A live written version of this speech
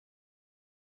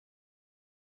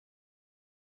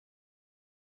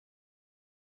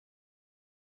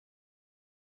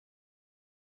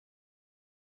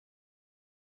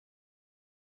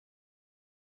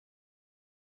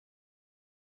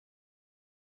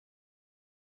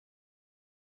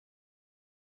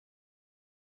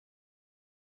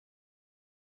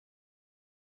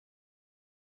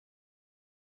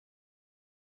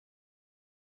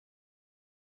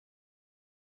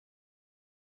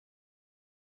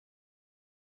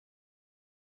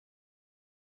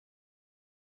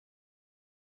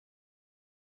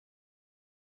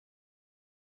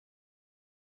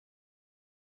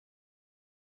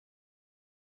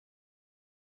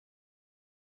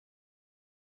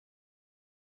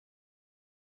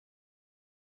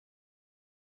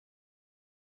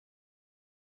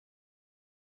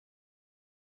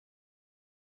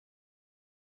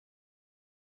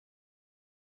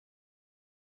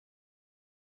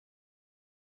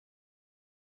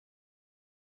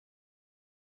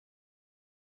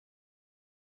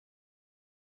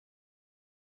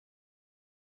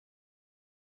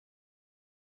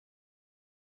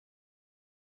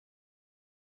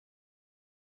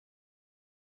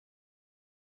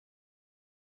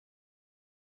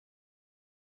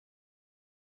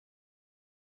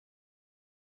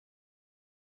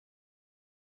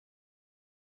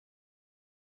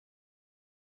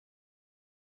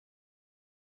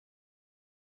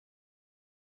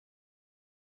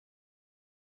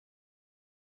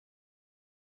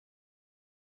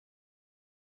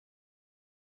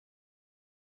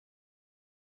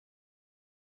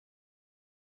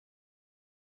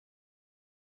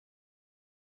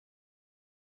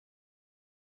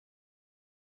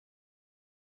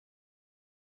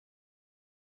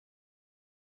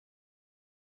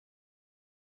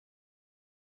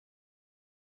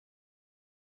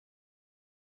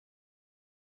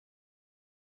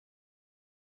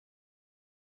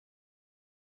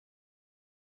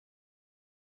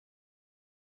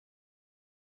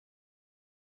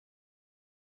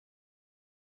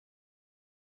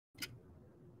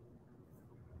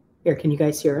Here, can you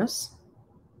guys hear us?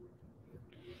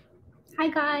 Hi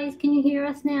guys, can you hear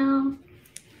us now?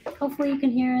 Hopefully you can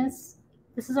hear us.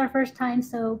 This is our first time,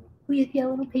 so please be a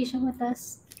little patient with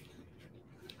us.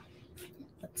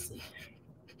 Let's see.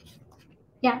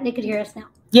 Yeah, they could hear us now.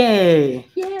 Yay!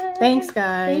 Yay! Thanks,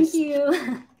 guys. Thank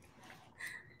you.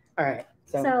 All right,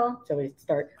 so shall we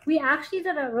start? We actually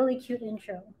did a really cute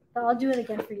intro, but I'll do it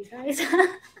again for you guys.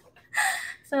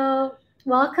 So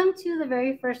welcome to the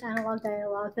very first Analog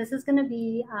Dialogue. This is going to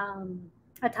be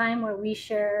a time where we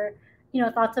share,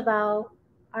 thoughts about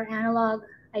our analog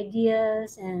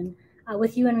ideas and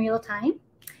with you in real time.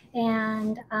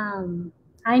 And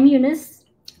I'm Eunice.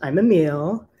 I'm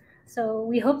Emil. So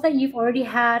we hope that you've already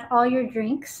had all your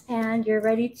drinks and you're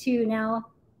ready to now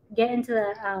get into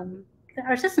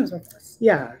our systems with us.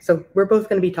 Yeah, so we're both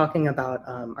going to be talking about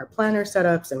our planner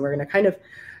setups, and we're going to kind of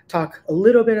talk a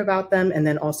little bit about them and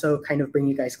then also kind of bring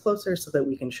you guys closer so that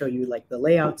we can show you like the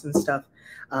layouts and stuff.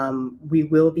 We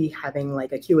will be having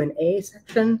like a Q&A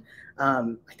section.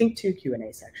 I think 2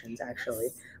 Q&A sections actually.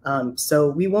 So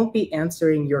we won't be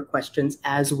answering your questions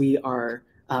as we are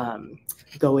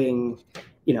going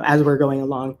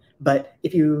along. But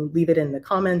if you leave it in the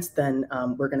comments, then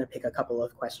we're going to pick a couple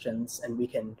of questions and we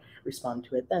can respond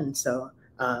to it then. So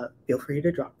feel free to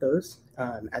drop those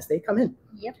as they come in.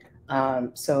 Yep.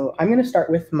 So I'm going to start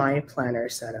with my planner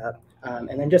setup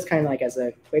and then just kind of like as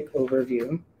a quick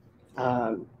overview.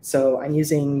 So I'm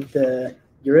using the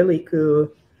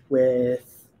Yuruliku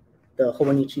with the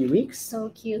Hobonichi Weeks. So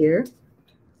cute. Here.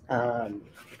 And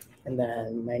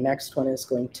then my next one is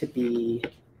going to be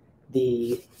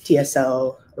the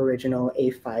TSL original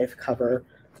A5 cover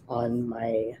on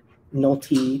my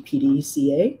Nulti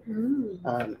PDCA.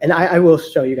 And I will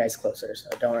show you guys closer, so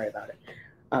don't worry about it.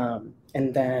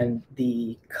 And then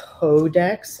the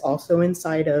Codex also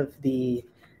inside of the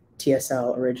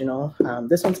TSL original.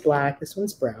 This one's black, this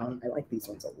one's brown. I like these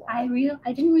ones a lot. I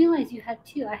didn't realize you had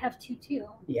 2. I have 2 too.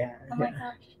 Yeah. Oh my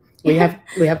gosh. We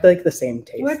have like the same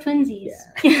taste. We're twinsies.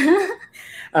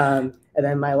 Yeah. And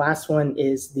then my last one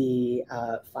is the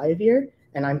 5-year,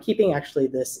 and I'm keeping actually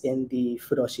this in the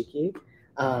Furoshiki.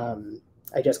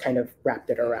 I just kind of wrapped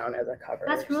it around as a cover.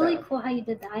 That's really cool how you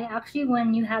did that. I actually,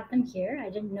 when you had them here, I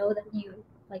didn't know that you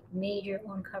like made your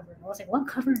own cover. I was like, what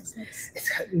cover is this?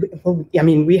 Well, I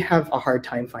mean, we have a hard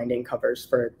time finding covers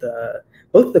for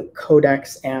both the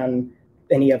Codex and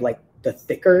any of like the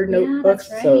thicker notebooks.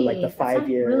 That's right. So like the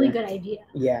 5-year. Really good idea.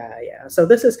 Yeah. So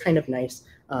this is kind of nice.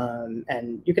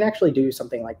 And you can actually do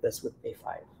something like this with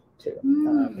A5 too,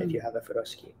 if you have a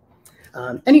Furoshiki.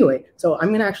 Anyway, so I'm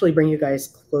going to actually bring you guys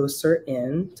closer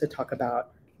in to talk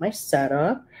about my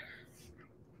setup.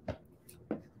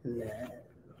 And then,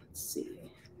 let's see.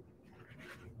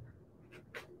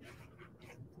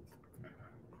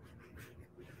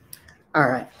 All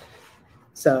right.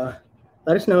 So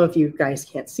let us know if you guys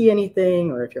can't see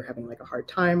anything or if you're having like a hard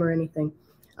time or anything.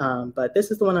 But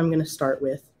this is the one I'm going to start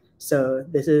with. So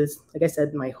this is, like I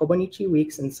said, my Hobonichi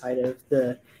Weeks inside of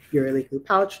the Yuruliku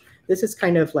pouch. This is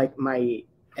kind of like my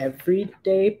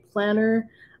everyday planner,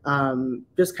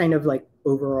 just kind of like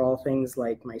overall things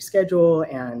like my schedule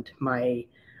and my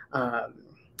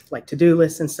like to-do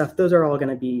lists and stuff. Those are all going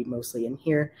to be mostly in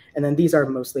here. And then these are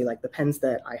mostly like the pens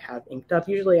that I have inked up.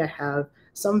 Usually I have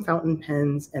some fountain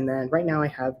pens, and then right now I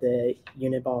have the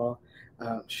Uniball.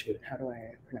 How do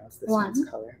I pronounce this one's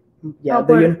color? Yeah,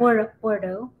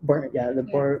 Bordeaux. Yeah, the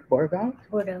Bordeaux.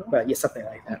 But yeah, something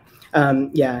like that.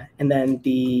 Yeah, and then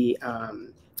the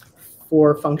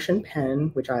 4 function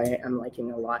pen, which I am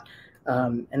liking a lot.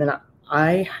 And then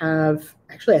I have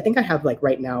I think I have like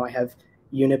right now I have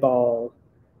Uniball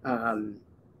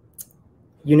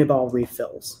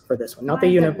refills for this one, not the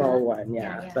Uniball one.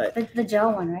 Yeah. But the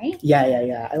gel one, right?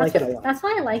 Yeah. I like it a lot. That's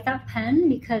why I like that pen,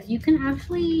 because you can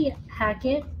actually hack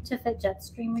it to fit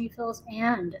Jetstream refills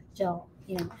and gel.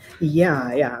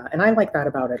 Yeah, and I like that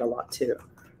about it a lot too.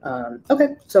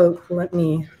 Okay, so let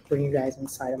me bring you guys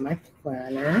inside of my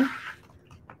planner.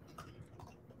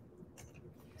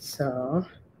 So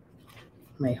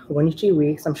my Hobonichi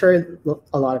Weeks, I'm sure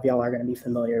a lot of y'all are going to be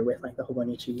familiar with like the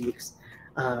Hobonichi Weeks.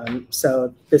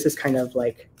 So this is kind of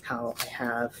like how I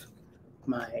have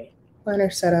my planner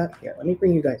set up. Here, let me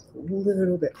bring you guys a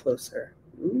little bit closer.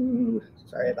 Ooh,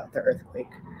 sorry about the earthquake.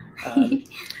 All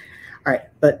right,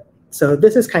 but so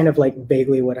this is kind of like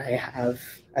vaguely what I have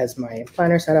as my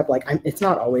planner setup. Like it's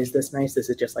not always this nice. This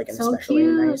is just like an especially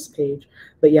nice page.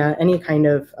 But yeah, any kind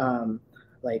of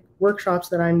like workshops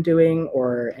that I'm doing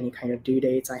or any kind of due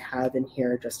dates I have in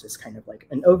here, just as kind of like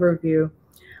an overview.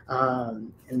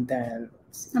 And then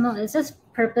is this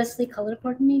purposely color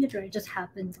coordinated, or it just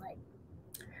happens like?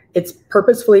 It's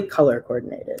purposefully color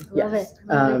coordinated. Love yes.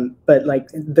 it. But like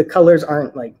the colors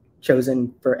aren't like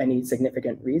chosen for any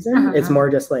significant reason. It's more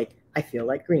just like I feel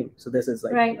like green, so this is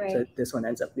like right. So this one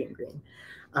ends up being green.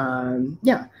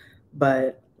 Yeah,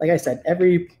 but like I said,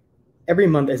 every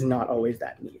month is not always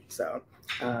that neat. So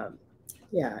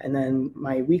yeah, and then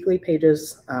my weekly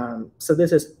pages. So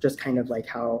this is just kind of like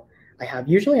how I have.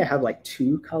 Usually I have like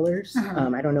 2 colors.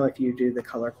 I don't know if you do the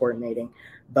color coordinating,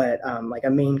 but like a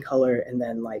main color and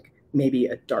then like maybe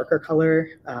a darker color,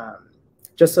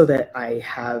 just so that I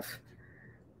have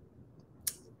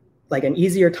like an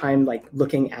easier time like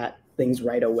looking at things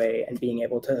right away and being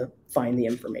able to find the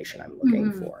information I'm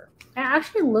looking for. It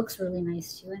actually looks really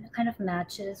nice too, and it kind of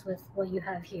matches with what you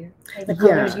have here, like the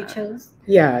colors you chose.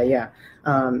 Yeah.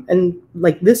 And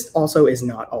like this also is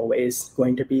not always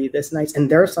going to be this nice,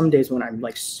 and there are some days when I'm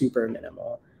like super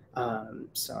minimal.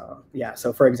 So yeah,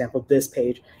 so for example, this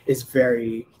page is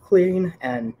very clean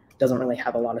and doesn't really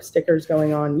have a lot of stickers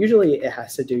going on. Usually it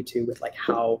has to do too with like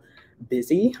how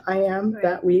busy I am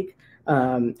that week.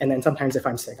 And then sometimes if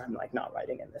I'm sick, I'm like not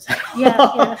writing in this at all.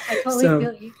 Yeah, I totally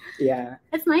feel you. Yeah.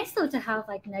 It's nice though to have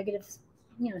like negative,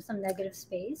 some negative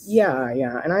space. Yeah.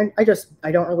 And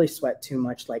I don't really sweat too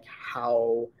much like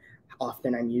how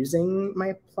often I'm using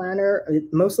my planner.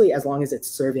 Mostly as long as it's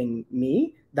serving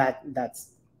me,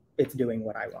 it's doing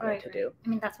what I want it to do. I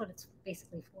mean, that's what it's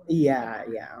basically for. Yeah.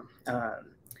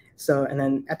 So, and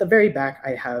then at the very back,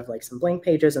 I have like some blank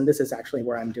pages, and this is actually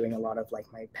where I'm doing a lot of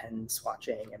like my pen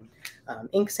swatching and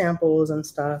ink samples and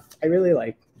stuff. I really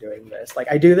like doing this. Like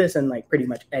I do this in like pretty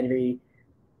much every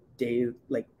day,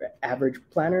 like average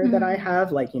planner that I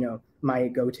have, like, my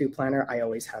go-to planner, I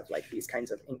always have like these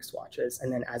kinds of ink swatches.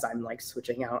 And then as I'm like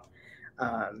switching out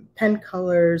pen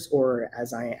colors, or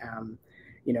as I am,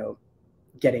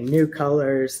 getting new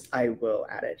colors, I will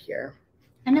add it here.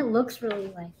 And it looks really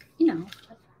like,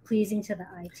 pleasing to the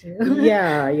eye too.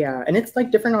 yeah And it's like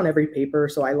different on every paper,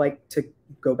 so I like to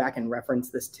go back and reference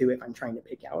this too if I'm trying to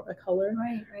pick out a color.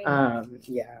 Right.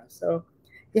 So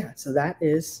that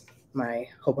is my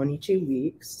Hobonichi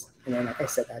Weeks, and then like I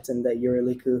said, that's in the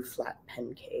Yuruliku flat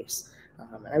pen case,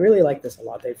 and I really like this a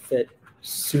lot. They fit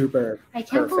super I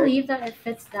can't believe that it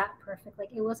fits that perfect. Like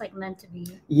it was like meant to be.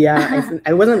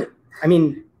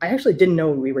 I actually didn't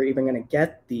know we were even going to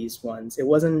get these ones. It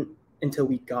wasn't until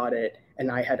we got it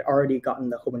and I had already gotten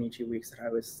the Hobonichi Weeks that I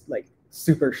was like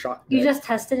super shocked. You just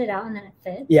tested it out and then it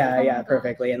fit? Yeah,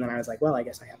 perfectly. And then I was like, well, I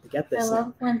guess I have to get this. I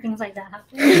love when things like that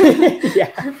happen.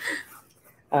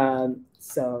 Yeah.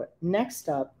 So next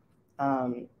up,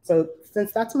 so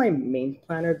since that's my main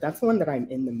planner, that's the one that I'm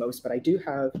in the most, but I do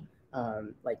have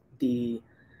like the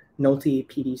Nolte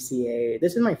PDCA.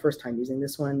 This is my first time using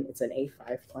this one. It's an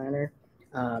A5 planner.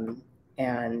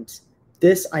 And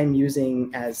this I'm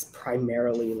using as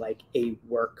primarily like a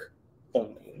work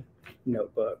only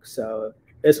notebook. So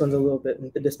this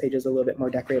page is a little bit more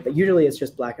decorated, but usually it's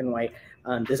just black and white.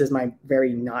 This is my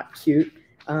very not cute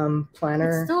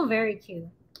planner. It's still very cute.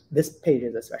 This page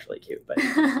is especially cute, but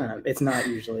it's not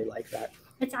usually like that.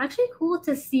 It's actually cool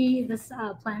to see this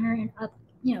planner up,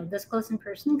 this close in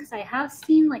person, because I have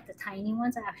seen like the tiny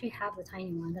ones. I actually have the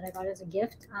tiny one that I got as a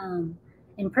gift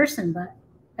in person, but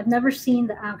I've never seen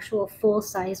the actual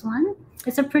full-size one.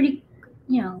 It's a pretty,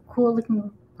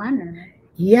 cool-looking planner.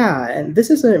 Yeah, and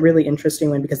this is a really interesting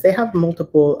one because they have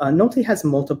multiple, Nolte has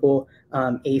multiple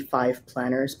A5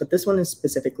 planners, but this one is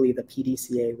specifically the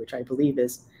PDCA, which I believe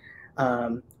is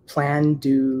plan,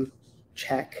 do,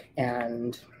 check,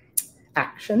 and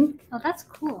action. Oh, that's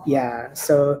cool. Yeah,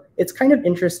 so it's kind of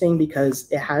interesting because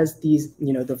it has these,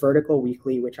 the vertical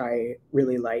weekly, which I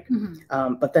really like,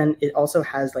 but then it also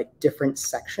has like different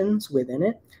sections within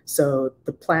it. So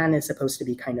the plan is supposed to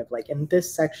be kind of like in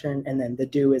this section, and then the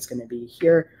do is going to be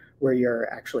here where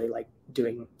you're actually like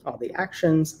doing all the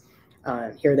actions.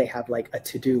 Here they have like a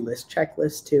to-do list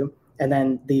checklist too, and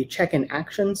then the check and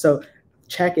action. So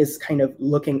check is kind of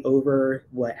looking over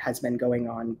what has been going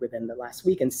on within the last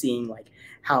week and seeing like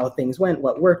how things went,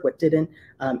 what worked, what didn't.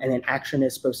 And then action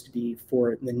is supposed to be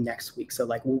for the next week. So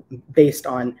like based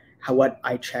on what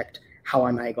I checked, how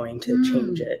am I going to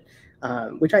change it?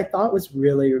 Which I thought was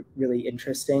really, really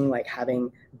interesting, like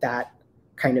having that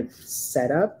kind of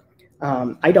setup.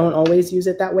 I don't always use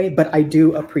it that way, but I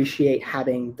do appreciate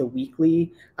having the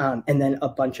weekly and then a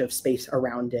bunch of space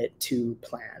around it to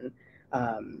plan.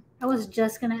 I was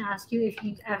just going to ask you if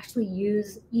you actually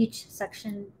use each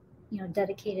section,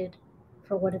 dedicated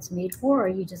for what it's made for, or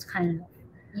you just kind of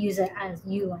use it as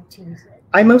you like to use it?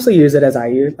 I mostly use it as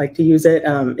I like to use it.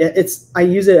 I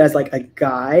use it as like a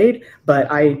guide, but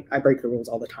I break the rules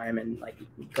all the time and like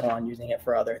go on using it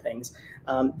for other things.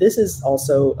 This is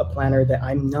also a planner that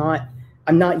I'm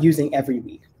not using every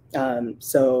week.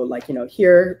 So like, you know,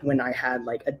 here when I had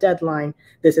like a deadline,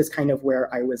 this is kind of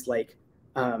where I was like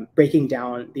breaking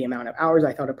down the amount of hours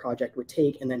I thought a project would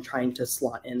take and then trying to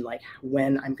slot in like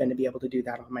when I'm going to be able to do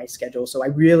that on my schedule. So I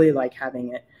really like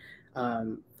having it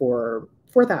for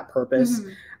that purpose.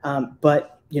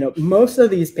 But you know, most of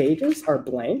these pages are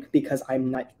blank because I'm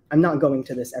not going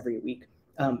to this every week.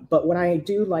 But what I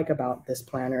do like about this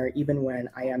planner, even when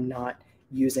I am not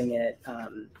using it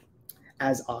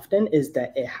as often, is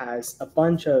that it has a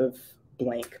bunch of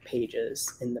blank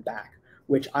pages in the back,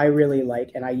 which I really like,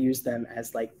 and I use them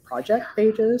as like project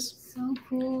pages. So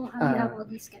cool how you have all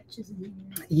these sketches in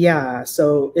here. Yeah,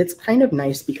 so it's kind of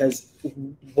nice because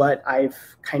what I've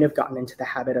kind of gotten into the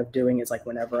habit of doing is like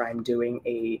whenever I'm doing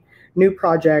a new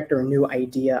project or a new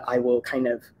idea, I will kind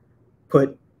of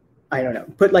put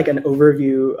like an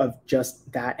overview of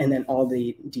just that and then all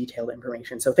the detailed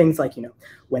information. So things like, you know,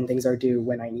 when things are due,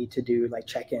 when I need to do like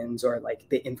check-ins or like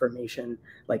the information,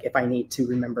 like if I need to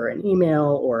remember an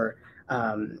email or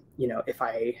you know, if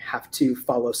I have to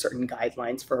follow certain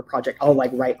guidelines for a project, I'll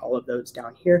like write all of those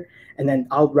down here. And then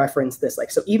I'll reference this,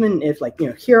 like, so even if like, you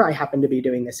know, here I happen to be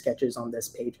doing the sketches on this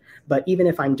page, but even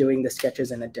if I'm doing the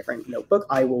sketches in a different notebook,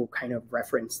 I will kind of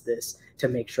reference this to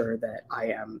make sure that I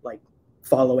am like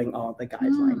following all the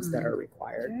guidelines that are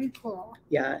required. Very cool.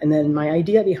 Yeah, and then my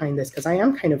idea behind this, because I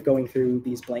am kind of going through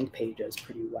these blank pages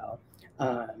pretty well,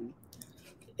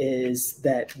 is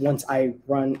that once I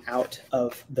run out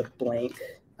of the blank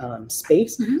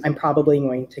space, I'm probably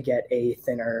going to get a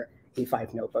thinner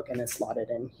A5 notebook and then slot it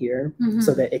in here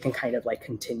so that it can kind of like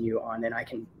continue on and I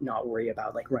can not worry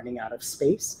about like running out of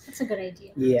space. That's a good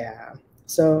idea. Yeah.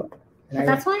 So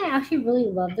that's why I actually really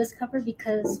love this cover,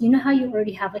 because you know how you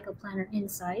already have like a planner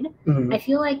inside? I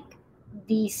feel like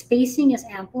the spacing is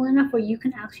ample enough where you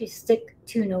can actually stick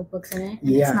 2 notebooks in it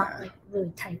and it's not like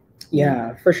really tight.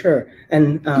 Yeah, for sure.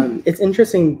 And it's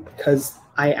interesting because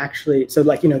I actually, so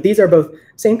like, you know, these are both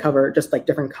same cover, just like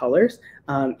different colors.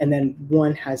 And then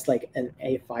one has like an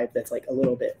A5 that's like a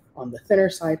little bit on the thinner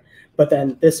side, but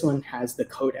then this one has the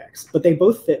Codex, but they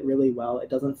both fit really well. It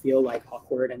doesn't feel like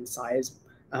awkward in size.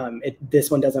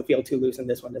 This one doesn't feel too loose and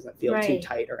this one doesn't feel too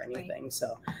tight or anything.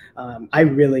 So I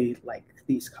really like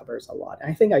these covers a lot.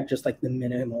 And I think I just like the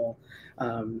minimal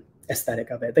aesthetic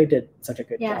of it. They did such a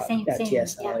good job at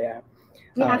TSL.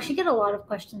 We actually get a lot of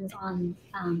questions on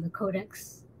the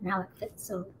Codex and how it fits.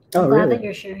 So I'm glad that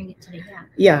you're sharing it today.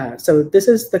 Yeah, so this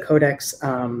is the Codex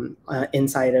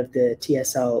inside of the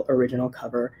TSL original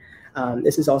cover.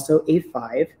 This is also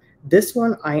A5. This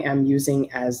one I am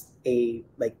using as a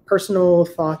like personal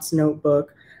thoughts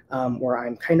notebook where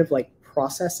I'm kind of like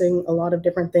processing a lot of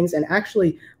different things. And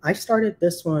actually, I started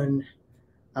this one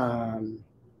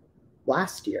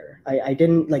last year. I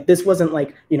didn't like, this wasn't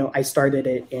like, you know, I started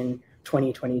it in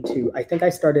 2022. I think I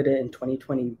started it in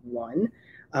 2021.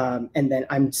 And then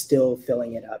I'm still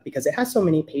filling it up because it has so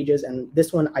many pages. And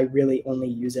this one, I really only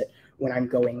use it when I'm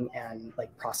going and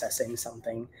like processing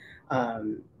something,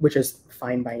 which is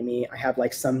fine by me. I have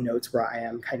like some notes where I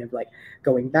am kind of like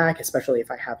going back, especially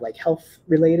if I have like health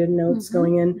related notes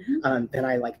going in, then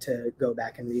I like to go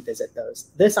back and revisit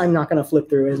those. This I'm not going to flip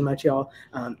through as much, y'all,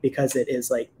 because it is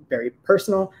like very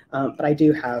personal, but I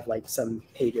do have like some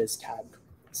pages tabbed.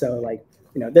 So like,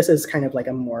 you know, this is kind of like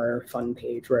a more fun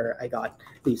page where I got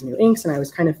these new inks and I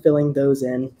was kind of filling those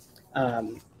in.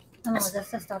 Just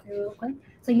to stop you real quick.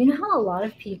 So you know how a lot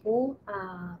of people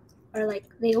are like,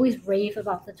 they always rave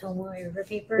about the Tomoe River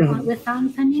paper with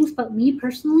fountain pen inks, but me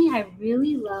personally, I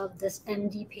really love this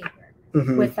MD paper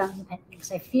with fountain pen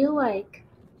inks. I feel like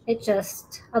it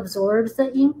just absorbs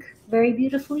the ink very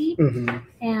beautifully,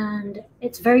 and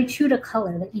it's very true to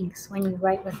color, the inks, when you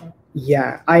write with it.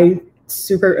 Yeah, I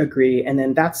super agree. And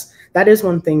then that is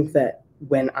one thing that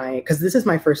because this is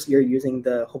my first year using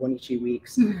the Hobonichi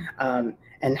Weeks,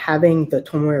 and having the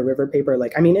Tomoe River paper,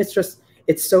 like, I mean,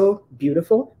 it's so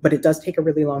beautiful, but it does take a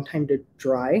really long time to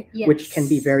dry, which can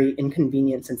be very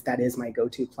inconvenient since that is my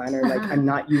go-to planner. Like, I'm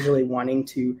not usually wanting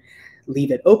to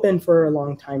leave it open for a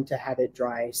long time to have it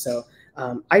dry. So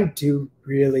I do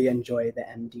really enjoy the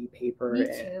MD paper,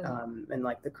 and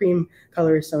like the cream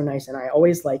color is so nice. And I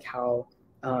always like how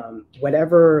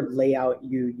whatever layout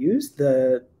you use,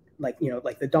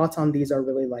 like the dots on these are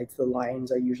really light. The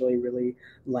lines are usually really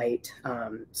light.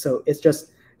 So it's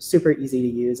just super easy to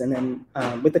use. And then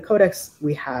with the Codex,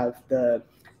 we have the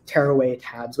tearaway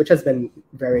tabs, which has been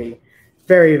very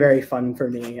very, very fun for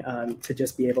me to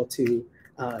just be able to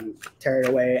tear it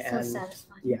away. So and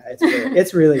satisfying. yeah,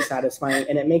 it's really satisfying,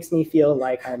 and it makes me feel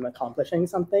like I'm accomplishing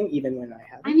something even when I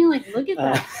haven't. I mean, like, look at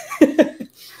that.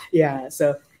 Yeah,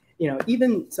 so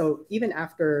even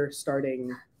after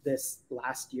starting this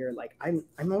last year, like I'm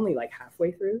only like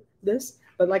halfway through this,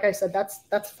 but like I said,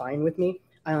 that's fine with me.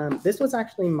 This was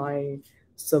actually my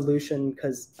solution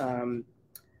because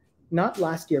not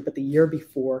last year, but the year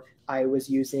before, I was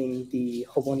using the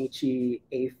Hobonichi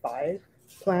A5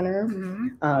 planner.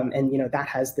 And, that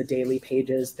has the daily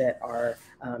pages that are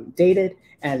dated.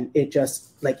 And it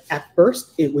just, like, at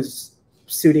first, it was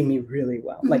suiting me really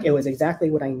well. Like, it was exactly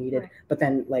what I needed. Right. But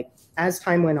then, like, as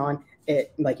time went on,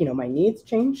 it, like, my needs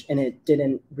changed and it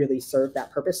didn't really serve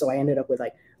that purpose. So I ended up with,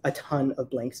 like, a ton of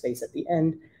blank space at the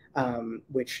end,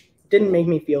 which didn't make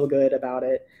me feel good about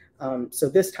it. So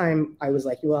this time I was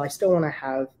like, well, I still want to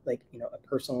have like, a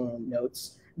personal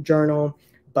notes journal,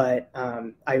 but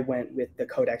I went with the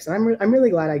Codex, and I'm really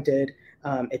glad I did.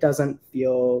 It doesn't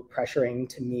feel pressuring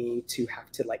to me to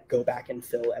have to like go back and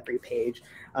fill every page.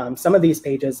 Some of these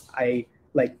pages I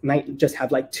like might just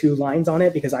have like 2 lines on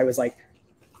it because I was like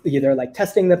either like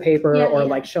testing the paper or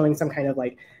like showing some kind of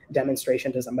like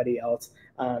demonstration to somebody else.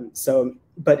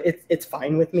 But it's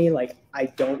fine with me. Like, I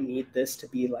don't need this to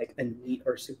be like a neat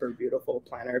or super beautiful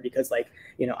planner because like,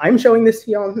 I'm showing this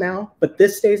to y'all now, but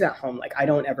this stays at home. Like, I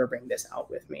don't ever bring this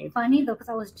out with me. Funny though, because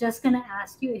I was just going to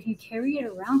ask you if you carry it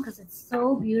around because it's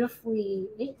so beautifully,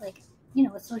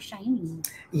 it's so shiny.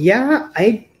 Yeah,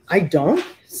 I don't.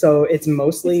 So it's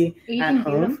mostly at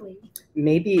home. Beautifully.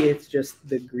 Maybe it's just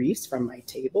the grease from my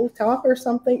tabletop or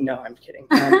something. No, I'm kidding.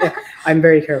 I'm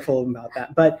very careful about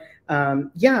that. But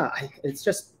yeah, it's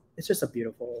just a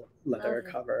beautiful leather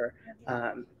cover.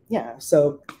 Yeah.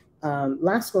 So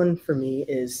last one for me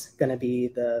is going to be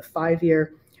the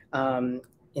 5-year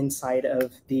inside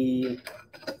of the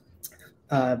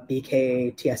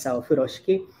BK TSL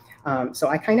Furoshiki. So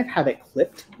I kind of have it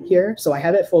clipped here. So I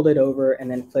have it folded over and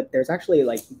then clipped. There's actually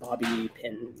like bobby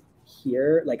pin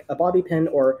here, like a bobby pin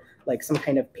or like some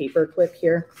kind of paper clip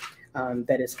here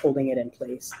that is holding it in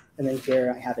place. And then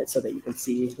here I have it so that you can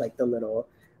see like the little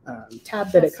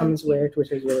tab that it comes with,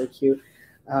 which is really cute.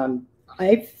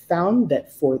 I've found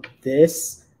that for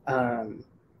this, when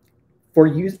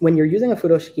you're using a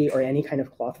furoshiki or any kind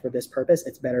of cloth for this purpose,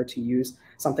 it's better to use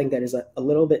something that is a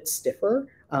little bit stiffer.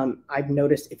 I've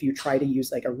noticed if you try to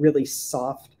use like a really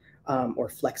soft or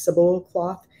flexible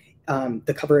cloth,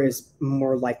 the cover is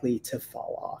more likely to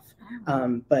fall off.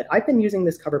 But I've been using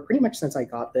this cover pretty much since I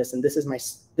got this, and this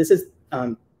is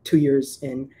 2 years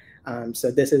in.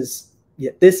 So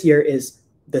this year is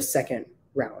the second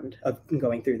round of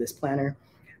going through this planner,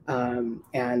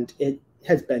 and it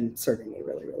has been serving me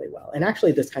really, really well. And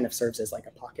actually, this kind of serves as like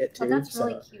a pocket too. Oh, that's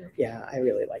really cute. Yeah, I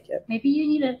really like it. Maybe you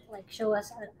need to like show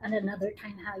us at another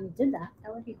time how you did that.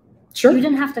 That would be cool. Sure. You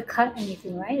didn't have to cut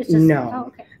anything, right? It's just no. Oh,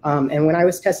 okay. And when I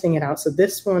was testing it out, so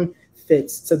this one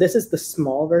fits. So this is the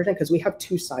small version because we have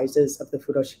 2 sizes of the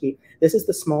furoshiki. This is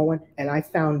the small one, and I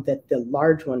found that the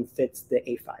large one fits the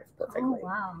A5 perfectly. Oh,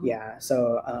 wow. Yeah.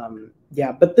 So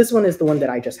yeah, but this one is the one that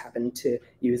I just happened to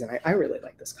use, and I really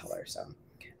like this color. So.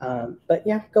 But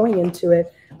yeah, going into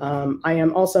it, I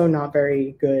am also not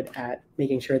very good at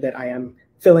making sure that I am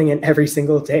filling in every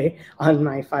single day on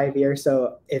my 5-year.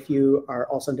 So if you are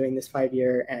also doing this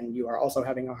 5-year and you are also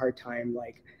having a hard time,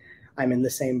 like I'm in the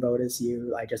same boat as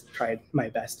you, I just tried my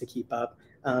best to keep up.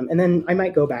 And then I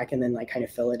might go back and then like kind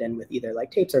of fill it in with either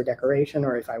like tapes or decoration,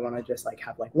 or if I want to just like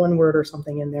have like one word or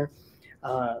something in there.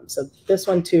 So this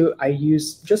one too, I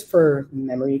use just for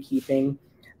memory keeping.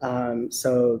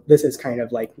 So this is kind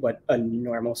of like what a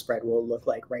normal spread will look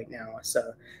like right now.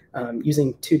 So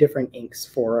using 2 different inks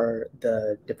for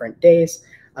the different days.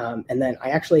 And then I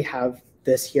actually have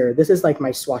this here. This is like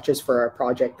my swatches for a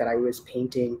project that I was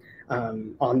painting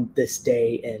on this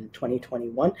day in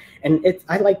 2021. And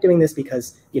I like doing this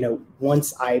because,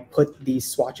 once I put these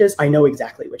swatches, I know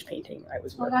exactly which painting I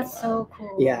was working on. Oh, that's so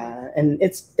cool. Yeah, and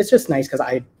it's just nice because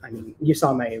I mean, you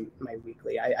saw my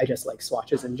weekly. I just like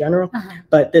swatches in general,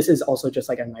 but this is also just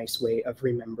like a nice way of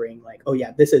remembering like, oh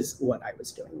yeah, this is what I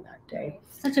was doing that day.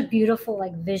 Such a beautiful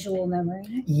like visual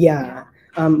memory. Yeah.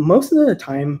 Most of the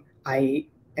time I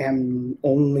am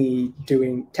only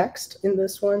doing text in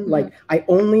this one. Like I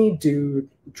only do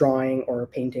drawing or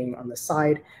painting on the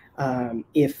side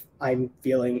if I'm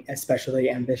feeling especially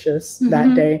ambitious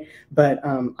that day, but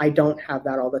I don't have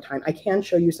that all the time. I can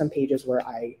show you some pages where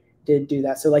I did do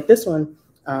that. So like this one,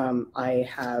 I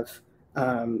have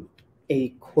a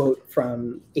quote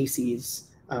from AC's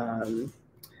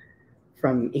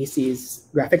from AC's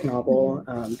graphic novel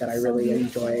that I really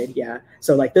enjoyed. Yeah.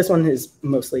 So like this one is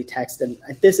mostly text, and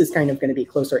this is kind of going to be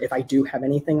closer. If I do have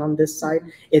anything on this side,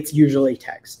 it's usually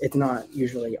text. It's not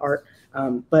usually art.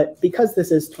 But because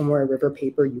this is Tomoe River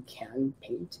paper, you can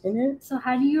paint in it. So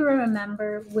how do you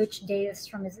remember which day is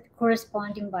from? Is it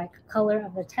corresponding by color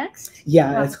of the text?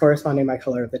 Yeah, it's corresponding by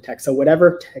color of the text. So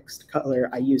whatever text color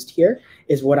I used here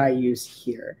is what I use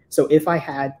here. So if I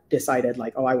had decided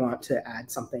like, oh, I want to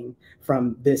add something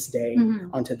from this day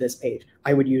onto this page,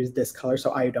 I would use this color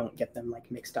so I don't get them like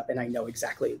mixed up and I know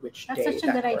exactly which day That's such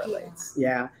a good correlates. Idea.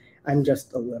 Yeah, I'm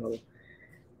just a little...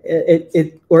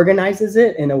 It organizes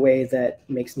it in a way that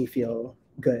makes me feel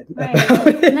good. Right.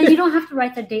 And then you don't have to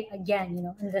write the date again, you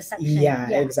know, in this section. Yeah,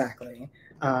 exactly.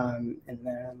 And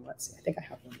then let's see, I think I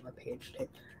have one more page.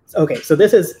 Okay, so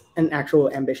this is an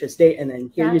actual ambitious date, and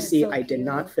then here you see I did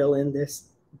not fill in this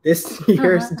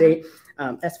year's date.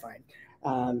 That's fine.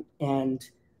 And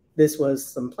this was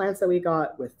some plants that we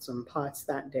got with some pots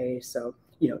that day. So,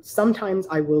 you know, sometimes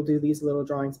I will do these little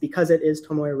drawings because it is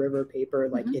Tomoe River paper.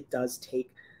 Like it does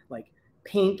take like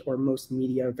paint or most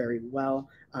media very well.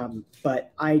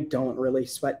 But I don't really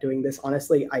sweat doing this.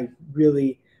 Honestly,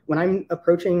 when I'm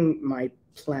approaching my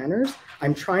planners,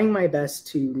 I'm trying my best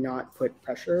to not put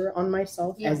pressure on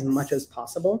myself as much as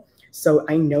possible. So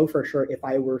I know for sure if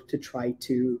I were to try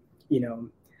to, you know,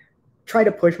 try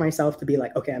to push myself to be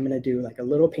like, okay, I'm going to do like a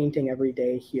little painting every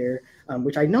day here,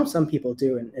 which I know some people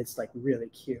do, and it's like really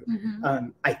cute.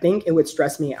 I think it would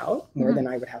stress me out more than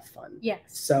I would have fun. Yes.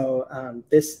 So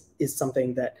this is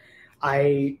something that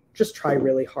I just try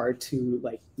really hard to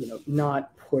like, you know,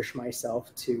 not push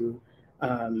myself to,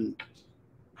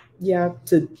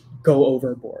 to go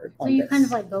overboard. So you kind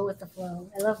of like go with the flow.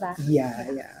 I love that.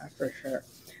 Yeah, for sure.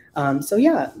 So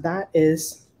yeah, that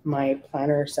is my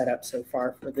planner setup so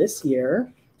far for this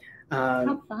year.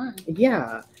 How fun.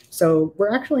 Yeah. So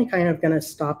we're actually kind of going to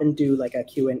stop and do like a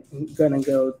going to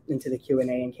go into the Q&A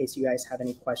in case you guys have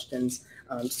any questions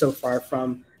so far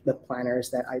from the planners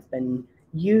that I've been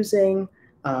using.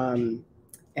 And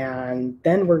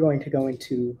then we're going to go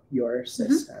into your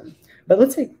system. But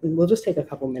we'll just take a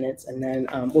couple minutes and then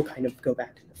we'll kind of go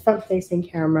back to the front facing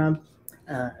camera.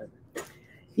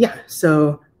 Yeah,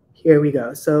 so here we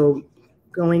go. So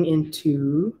going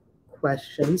into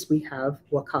questions, we have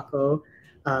Wakako.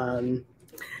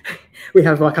 We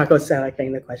have Wakako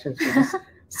selecting the questions for us.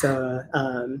 So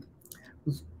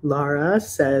Lara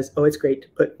says, oh, it's great to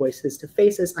put voices to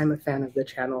faces. I'm a fan of the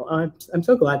channel. I'm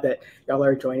so glad that y'all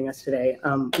are joining us today.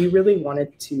 We really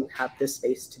wanted to have this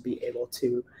space to be able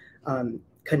to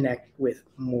connect with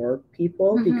more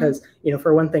people because, you know,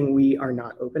 for one thing, we are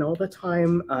not open all the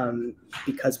time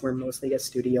because we're mostly a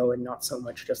studio and not so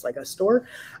much just like a store.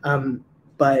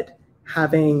 But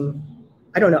having,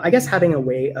 I don't know, I guess having a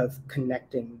way of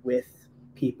connecting with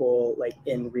people like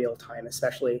in real time,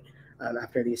 especially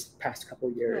after these past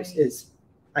couple years is,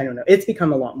 I don't know, it's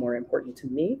become a lot more important to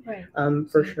me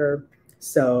for sure.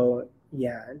 So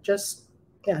yeah,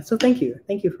 so thank you.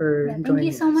 Thank you for joining us. Thank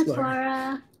you so much,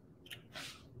 Laura.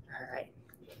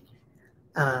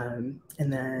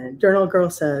 And then Journal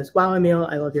Girl says, wow, Emil,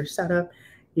 I love your setup.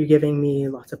 You're giving me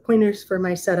lots of pointers for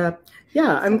my setup.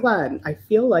 Yeah, I'm glad. I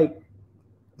feel like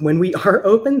when we are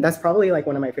open, that's probably like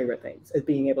one of my favorite things is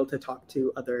being able to talk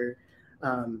to other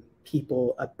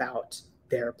people about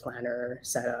their planner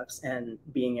setups and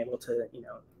being able to, you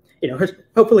know,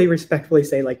 hopefully respectfully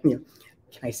say like, you know,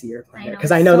 can I see your planner?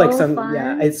 Because I know like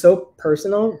it's so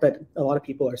personal, but a lot of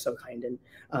people are so kind and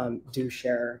do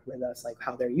share with us like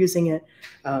how they're using it.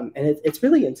 And it's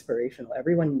really inspirational.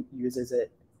 Everyone uses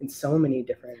it in so many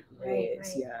different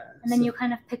ways. Yeah. And then you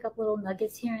kind of pick up little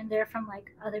nuggets here and there from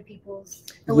like other people's,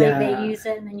 the way they use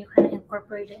it, and then you kind of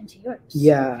incorporate it into yours.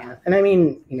 Yeah. And I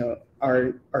mean, you know,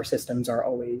 our systems are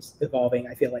always evolving.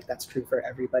 I feel like that's true for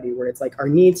everybody where it's like our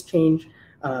needs change.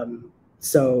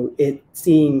 So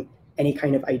seeing any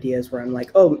kind of ideas where I'm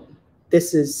like, oh,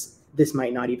 this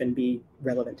might not even be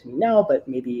relevant to me now, but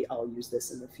maybe I'll use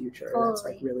this in the future. Totally. That's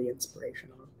like really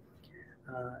inspirational.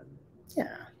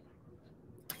 Yeah.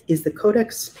 Is the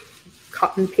Codex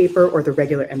cotton paper or the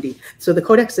regular MD? So the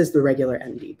Codex is the regular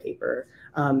MD paper.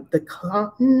 The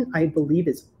cotton, I believe,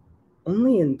 is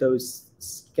only in those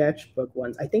sketchbook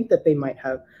ones. I think that they might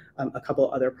have a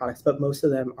couple other products, but most of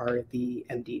them are the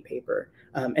MD paper.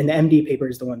 And the MD paper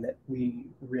is the one that we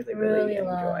really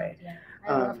enjoy. Yeah,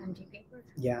 I love MD paper.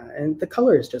 Yeah, and the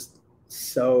color is just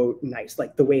so nice.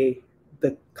 Like the way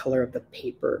the color of the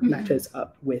paper matches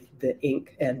up with the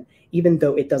ink. And even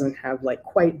though it doesn't have like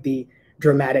quite the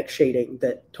dramatic shading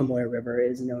that Tomoe River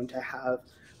is known to have,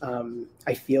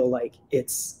 I feel like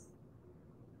it's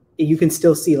you can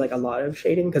still see like a lot of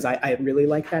shading because I really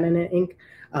like that in an ink.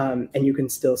 And you can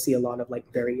still see a lot of like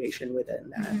variation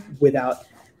within that without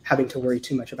having to worry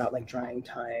too much about like drying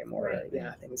time or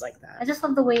things like that. I just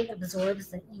love the way it absorbs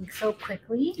the ink so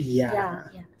quickly. Yeah,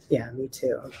 me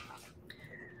too.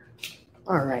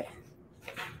 All right.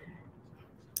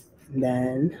 And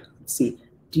then let's see.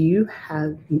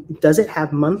 Does it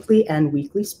have monthly and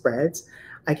weekly spreads?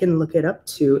 I can look it up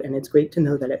too, and it's great to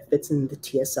know that it fits in the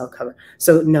TSL cover.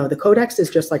 So no, the Codex is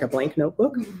just like a blank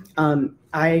notebook.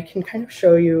 I can kind of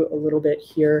show you a little bit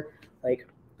here, like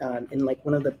in like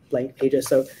one of the blank pages.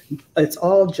 So it's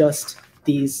all just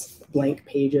these blank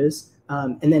pages.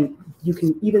 And then you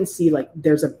can even see like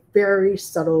there's a very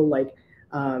subtle like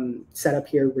setup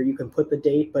here where you can put the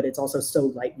date, but it's also so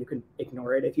light you can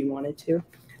ignore it if you wanted to.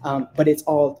 But it's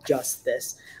all just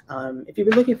this. If you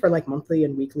were looking for like monthly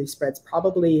and weekly spreads,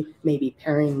 probably maybe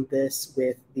pairing this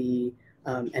with the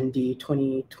MD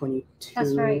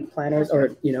 2022 planners,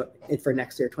 or for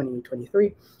next year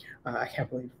 2023. I can't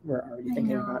believe we're already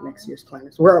thinking about next year's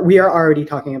planners. We are already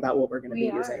talking about what we're going to be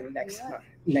using next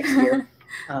year.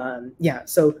 Yeah,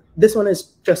 so this one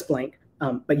is just blank.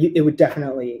 But it would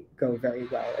definitely go very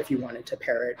well if you wanted to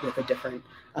pair it with a different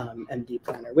MD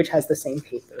planner, which has the same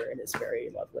paper and is very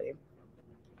lovely.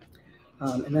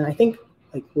 And then I think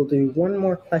like we'll do one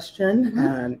more question.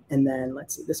 And then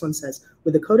let's see, this one says,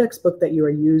 would the Codex book that you are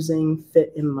using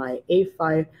fit in my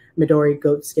A5 Midori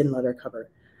goatskin leather cover?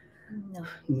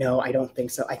 No, I don't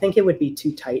think so. I think it would be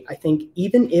too tight. I think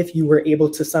even if you were able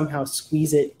to somehow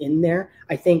squeeze it in there,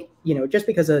 I think, just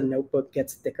because a notebook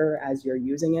gets thicker as you're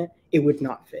using it, it would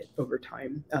not fit over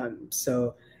time.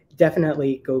 So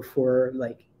definitely go for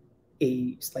like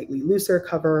a slightly looser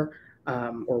cover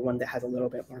or one that has a little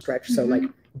bit more stretch. So like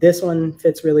this one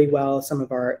fits really well. Some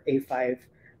of our A5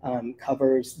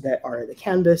 covers that are the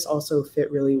canvas also fit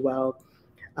really well.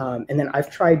 And then I've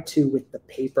tried to with the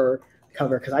paper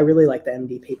cover because I really like the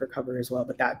MD paper cover as well,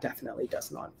 but that definitely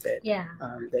does not fit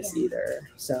this either.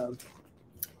 So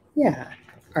yeah.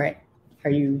 All right. Are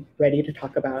you ready to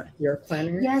talk about your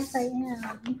planner? Yes, I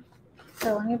am.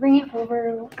 So let me bring it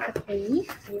over quickly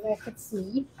so you guys can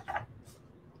see.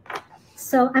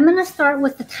 So I'm going to start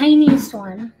with the tiniest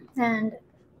one. And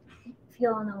if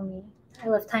you all know me, I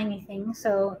love tiny things.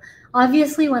 So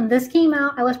obviously when this came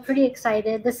out, I was pretty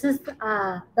excited. This is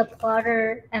the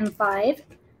Plotter M5.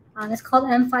 It's called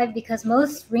M5 because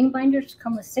most ring binders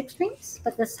come with 6 rings,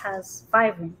 but this has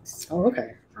 5 rings. Oh,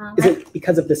 okay. Is it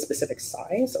because of the specific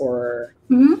size or?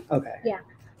 Okay. Yeah.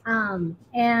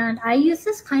 And I use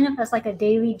this kind of as like a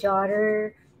daily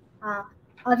jotter.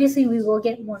 Obviously, we will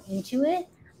get more into it,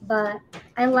 but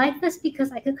I like this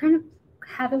because I could kind of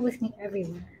have it with me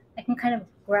everywhere. I can kind of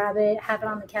grab it, have it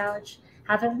on the couch,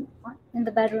 have it in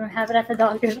the bedroom, have it at the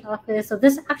doctor's office. So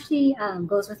this actually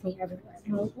goes with me everywhere.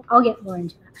 And I'll get more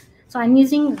into that. So I'm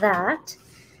using that.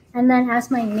 And then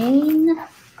as my main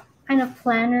kind of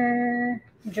planner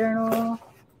journal,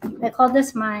 I call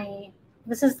this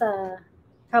this is the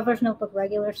Traveler's Notebook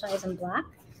regular size in black.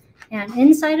 And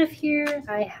inside of here,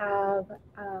 I have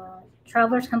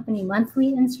Traveler's Company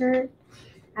monthly insert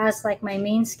as like my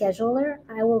main scheduler.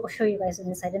 I will show you guys the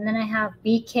inside. And then I have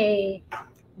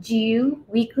BKGU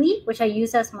weekly, which I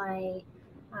use as my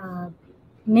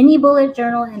mini bullet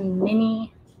journal and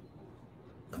mini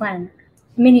planner,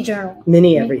 mini journal.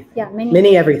 Mini everything. Yeah,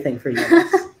 mini everything for you.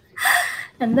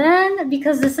 And then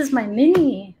because this is my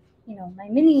mini, my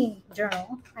mini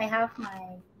journal, I have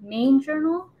my main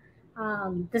journal.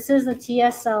 This is a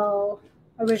TSL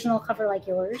original cover like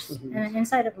yours. And then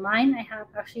inside of mine, I have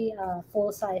actually a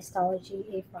full-size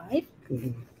Stalogy A5.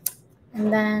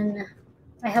 And then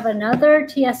I have another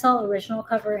TSL original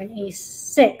cover in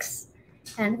A6.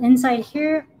 And inside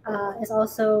here is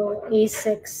also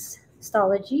A6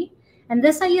 Stalogy. And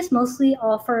this I use mostly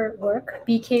all for work,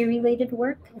 BK related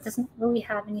work. It doesn't really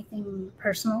have anything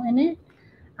personal in it.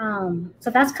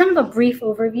 So that's kind of a brief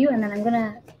overview. And then I'm going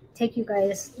to take you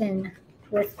guys in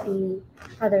with the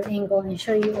other angle and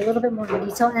show you a little bit more in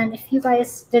detail. And if you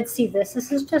guys did see this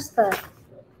is just the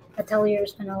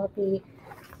Atelier's Penelope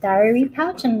diary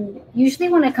pouch. And usually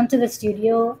when I come to the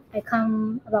studio, I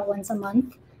come about once a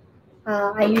month.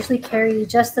 I usually carry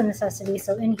just the necessities.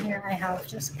 So in here I have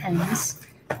just pens.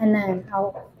 And then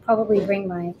I'll probably bring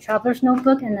my traveler's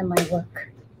notebook and then my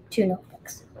work 2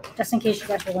 notebooks, just in case you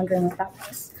guys were wondering what that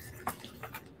was.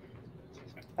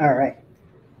 All right.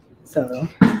 So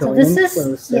this is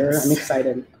closer. I'm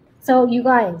excited. So you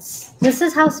guys, this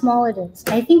is how small it is.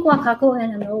 I think Wakako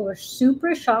and Emil were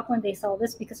super shocked when they saw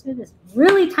this because it is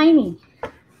really tiny.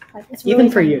 Like, it's really even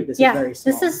for tiny. You, this is very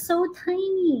small. This is so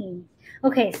tiny.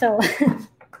 Okay, so if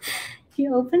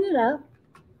you open it up,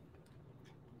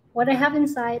 what I have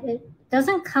inside, it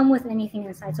doesn't come with anything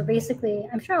inside. So basically,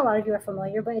 I'm sure a lot of you are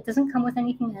familiar, but it doesn't come with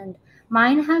anything. And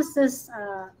mine has this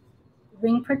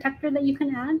ring protector that you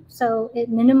can add. So it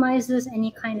minimizes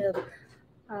any kind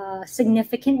of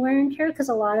significant wear and tear, because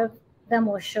a lot of them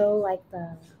will show like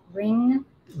the ring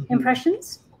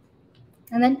impressions.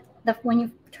 And then when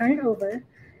you turn it over,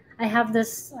 I have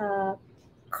this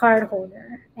card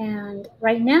holder. And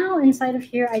right now inside of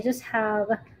here, I just have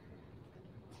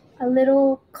a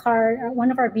little card,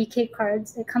 one of our BK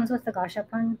cards. It comes with the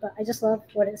gashapon, but I just love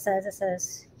what it says. It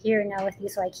says, "Here now with you,"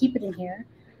 so I keep it in here.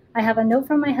 I have a note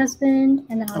from my husband,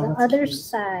 and then on the other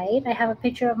side, I have a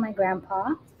picture of my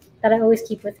grandpa that I always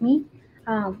keep with me.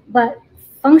 But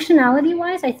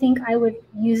functionality-wise, I think I would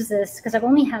use this, because I've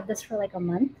only had this for like a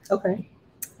month. Okay.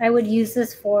 I would use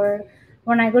this for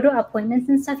when I go to appointments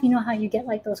and stuff. You know how you get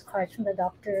like those cards from the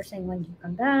doctor saying when you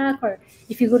come back, or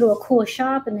if you go to a cool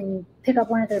shop and then you pick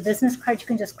up one of their business cards, you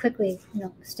can just quickly,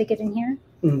 stick it in here.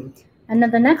 And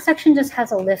then the next section just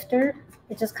has a lifter.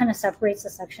 It just kind of separates the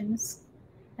sections.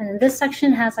 And then this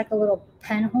section has like a little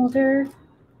pen holder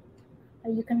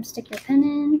that you can stick your pen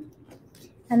in.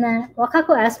 And then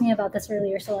Wakako asked me about this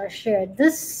earlier, so I'll share it.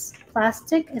 This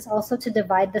plastic is also to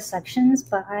divide the sections,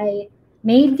 but I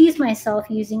made these myself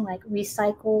using like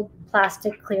recycled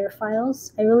plastic clear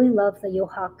files. I really love the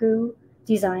Yohaku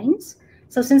designs.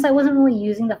 So since I wasn't really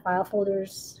using the file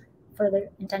folders for their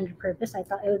intended purpose, I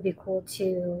thought it would be cool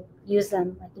to use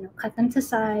them, like, cut them to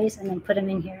size and then put them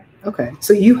in here. Okay.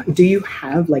 So do you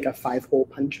have like a 5-hole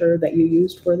puncher that you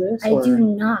used for this? I do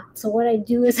not. So what I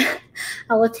do is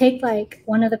I will take like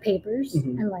one of the papers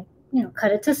and like,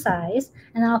 cut it to size,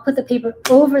 and then I'll put the paper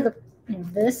over the,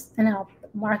 this, and then I'll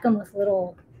mark them with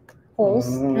little holes,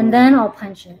 and then I'll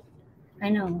punch it. I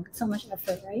know, it's so much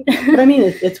effort, right? But I mean,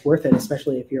 it's worth it,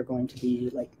 especially if you're going to be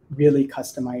like really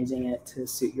customizing it to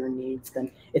suit your needs.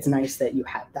 Then it's nice that you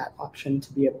have that option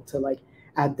to be able to like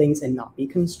add things and not be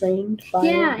constrained by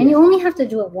it. And you only have to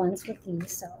do it once with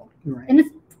these, so and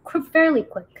it's fairly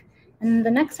quick. And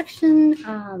the next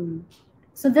section,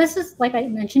 so this is, like I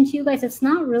mentioned to you guys, it's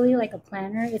not really like a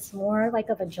planner. It's more like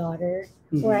of a jotter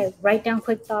where I write down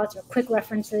quick thoughts or quick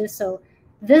references. So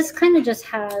this kind of just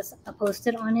has a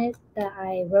Post-it on it that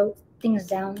I wrote things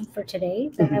down for today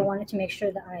that I wanted to make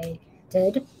sure that I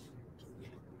did.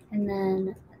 And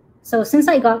then, so since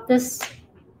I got this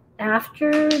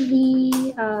after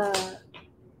the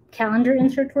calendar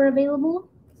inserts were available,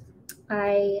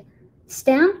 I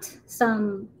stamped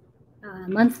some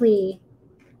monthly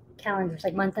calendars,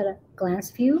 like month at a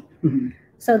glance view.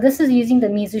 So this is using the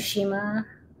Mizushima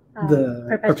the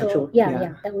perpetual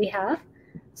that we have.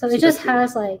 So it just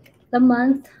has like the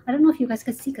month. I don't know if you guys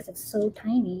could see because it's so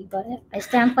tiny, but I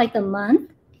stamped like the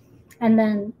month and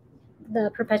then the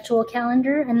perpetual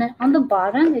calendar, and then on the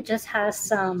bottom it just has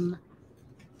some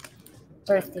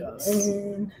birthdays.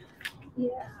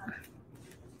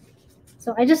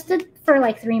 So I just did for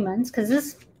like 3 months, because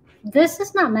this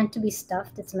is not meant to be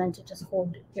stuffed. It's meant to just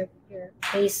hold your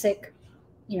basic,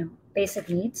 basic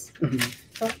needs.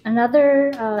 So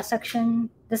another section,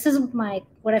 this is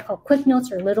what I call quick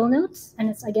notes or little notes. And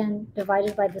it's, again,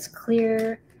 divided by this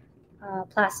clear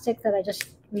plastic that I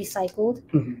just recycled.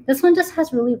 This one just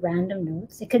has really random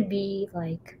notes. It could be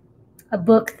like a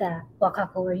book that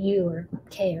Wakako or you or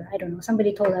Kay or I don't know,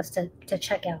 somebody told us to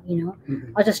check out,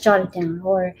 I'll just jot it down.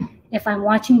 Or if I'm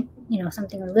watching,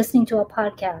 something or listening to a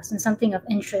podcast and something of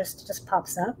interest just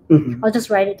pops up, I'll just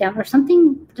write it down, or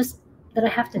something just that I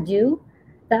have to do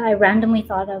that I randomly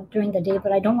thought of during the day,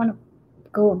 but I don't want to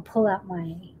go and pull out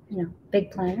my,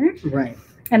 big planner. Right.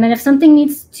 And then if something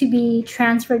needs to be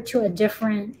transferred to a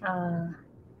different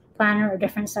planner or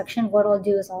different section, what I'll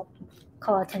do is I'll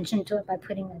call attention to it by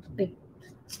putting a big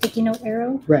sticky note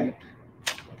arrow. Right.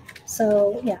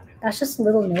 So yeah, that's just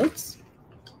little notes.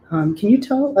 Can you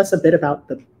tell us a bit about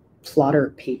the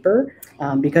plotter paper?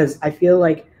 Because I feel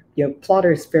like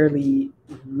plotter is fairly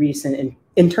recent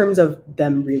in terms of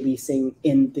them releasing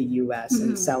in the US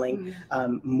and selling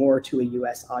more to a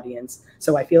US audience.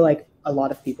 So I feel like a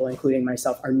lot of people, including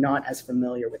myself, are not as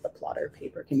familiar with the plotter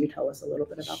paper. Can you tell us a little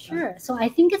bit about that? Sure. So I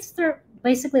think it's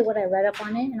basically what I read up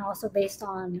on it, and also based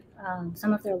on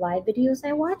some of their live videos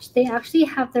I watched. They actually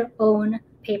have their own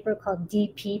paper called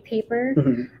DP paper.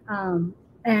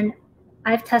 And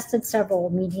I've tested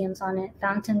several mediums on it: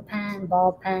 fountain pen,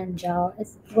 ball pen, gel. It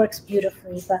works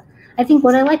beautifully. But I think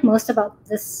what I like most about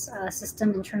this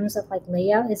system in terms of like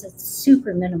layout is it's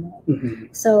super minimal.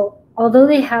 So although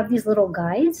they have these little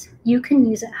guides, you can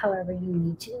use it however you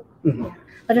need to.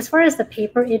 But as far as the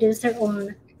paper, it is their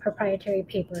own proprietary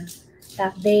paper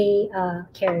that they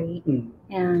carry.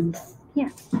 And yeah.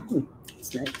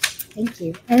 It's nice. Thank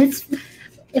you. And it's,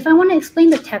 if I want to explain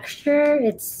the texture,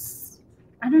 it's,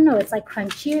 I don't know, it's like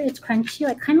crunchier. It's crunchy,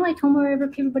 like kind of like Tomoe River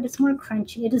paper, but it's more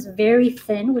crunchy. It is very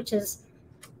thin, which is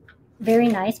very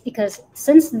nice because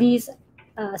since this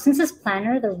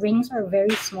planner, the rings are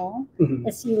very small. Mm-hmm.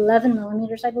 It's 11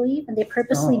 millimeters, I believe, and they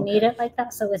purposely made it like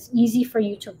that so it's easy for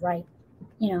you to write.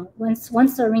 You know,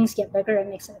 once the rings get bigger, it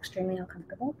makes it extremely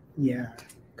uncomfortable. Yeah,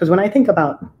 because when I think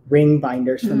about ring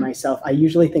binders for myself, I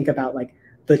usually think about like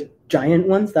the giant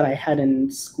ones that I had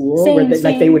in school, where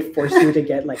like they would force you to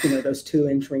get like, you know, those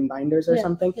 2-inch ring binders or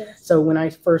something. Yes. So when I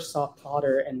first saw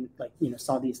Plotter and like, you know,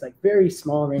 saw these like very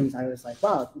small rings, I was like,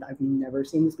 wow, I've never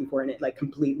seen this before, and it like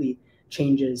completely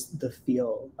changes the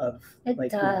feel of it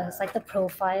like does like the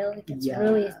profile. It gets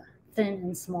really thin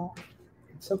and small.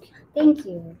 It's so cute. Thank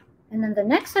you. And then the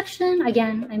next section,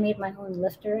 again, I made my own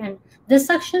lifter. And this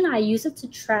section, I use it to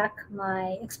track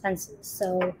my expenses.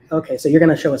 So okay, so you're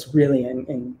going to show us really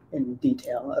in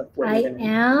detail of what you're I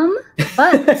am,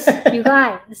 but you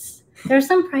guys, there's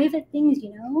some private things,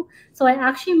 you know? So I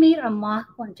actually made a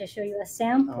mock one to show you a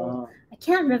sample. I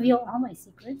can't reveal all my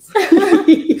secrets.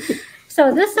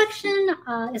 So this section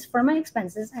is for my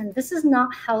expenses, and this is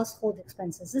not household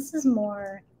expenses. This is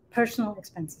more personal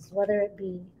expenses, whether it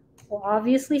be, well,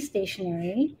 obviously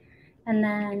stationery, and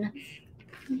then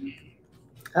we've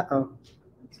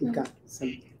got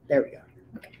some, there we go.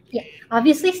 Okay, yeah,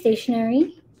 obviously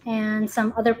stationery and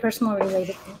some other personal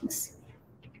related things.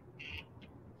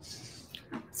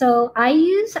 So I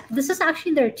use, this is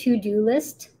actually their to-do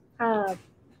list.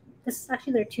 This is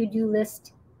actually their to-do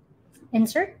list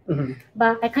insert,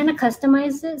 but I kind of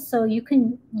customized it so you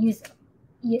can use it.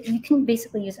 You can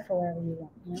basically use it for whatever you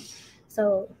want, you know?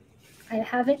 So I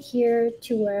have it here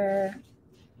to where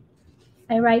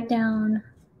I write down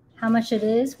how much it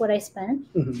is, what I spent,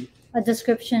 a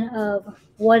description of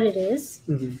what it is,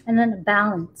 and then a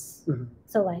balance.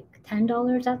 So like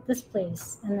 $10 at this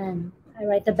place, and then I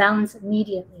write the balance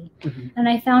immediately. And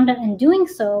I found that in doing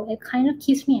so, it kind of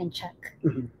keeps me in check.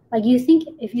 Like you think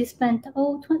if you spent,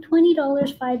 $20,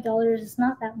 $5, it's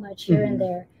not that much here and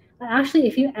there. But actually,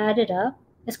 if you add it up,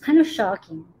 it's kind of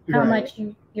shocking how much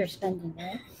you're spending,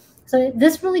 right? So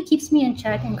this really keeps me in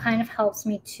check and kind of helps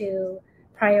me to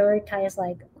prioritize,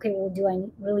 like, okay, well, do I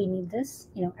really need this?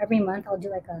 You know, every month I'll do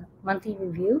like a monthly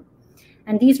review.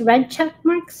 And these red check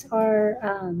marks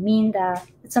are mean that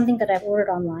it's something that I've ordered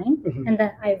online and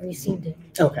that I've received it.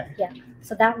 Okay. Yeah.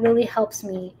 So that really helps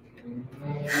me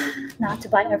not to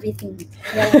buy everything.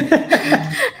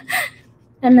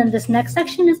 And then this next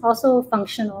section is also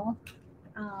functional.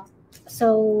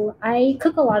 So I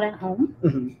cook a lot at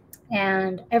home.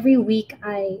 And every week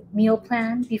I meal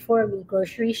plan before we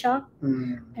grocery shop.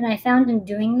 And I found in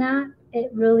doing that,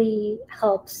 it really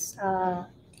helps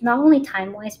not only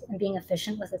time-wise and being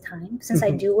efficient with the time. Since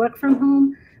I do work from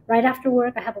home, right after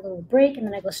work, I have a little break and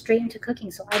then I go straight into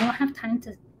cooking. So I don't have time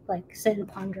to like sit and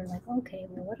ponder like, okay,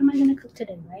 well, what am I going to cook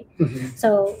today, right?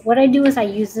 So what I do is I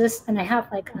use this and I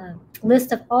have like a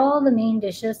list of all the main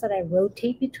dishes that I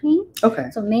rotate between. Okay.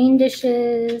 So main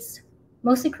dishes,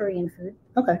 mostly Korean food.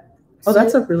 Okay. Oh,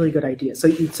 that's a really good idea. So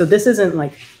this isn't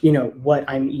like, you know, what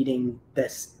I'm eating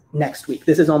this next week.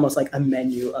 This is almost like a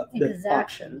menu of the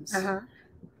options.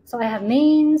 So I have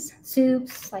mains,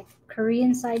 soups, like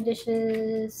Korean side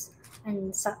dishes,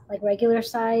 and like regular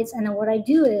sides. And then what I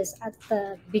do is at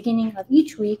the beginning of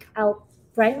each week, I'll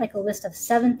write like a list of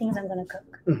 7 things I'm going to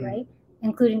cook, right?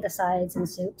 Including the sides and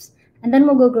soups. And then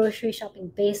we'll go grocery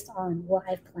shopping based on what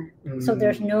I've planned. So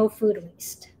there's no food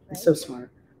waste. Right? So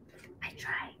smart. I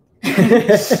try.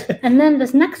 And then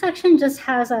this next section just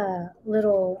has a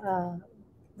little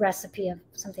recipe of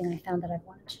something I found that I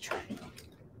wanted to try.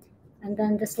 And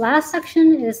then this last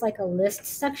section is like a list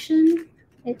section.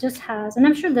 It just has, and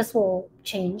I'm sure this will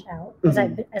change out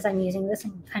as I'm using this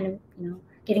and kind of, you know,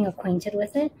 getting acquainted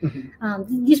with it.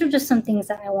 These are just some things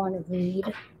that I want to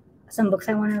read, some books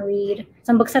I want to read,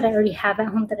 some books that I already have at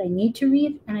home that I need to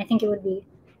read. And I think it would be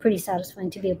pretty satisfying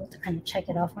to be able to kind of check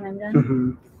it off when I'm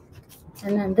done.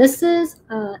 And then this is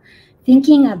a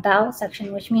thinking about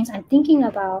section, which means I'm thinking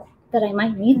about that I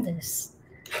might need this,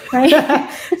 right?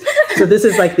 So this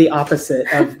is like the opposite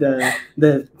of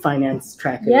the finance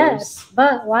trackers. Yes,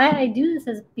 but why I do this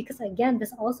is because, again,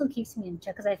 this also keeps me in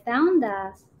check, because I found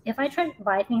that if I try to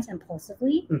buy things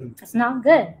impulsively, it's not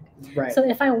good. Right. So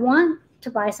if I want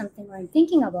to buy something or I'm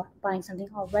thinking about buying something,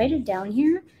 I'll write it down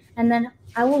here, and then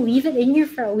I will leave it in here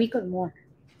for a week or more.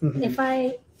 If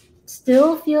I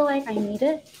still feel like I need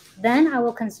it, then I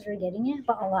will consider getting it.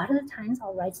 But a lot of the times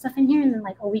I'll write stuff in here and then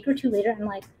like a week or two later, I'm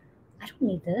like, I don't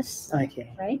need this.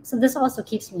 Okay. Right? So this also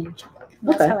keeps me in check.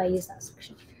 That's how I use that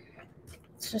section.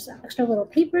 it's just extra little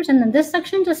papers. And then this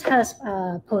section just has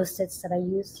Post-its that I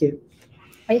use. Cute.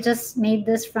 I just made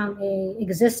this from a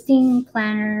existing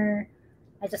planner.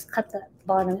 I just cut the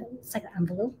bottom. It's like an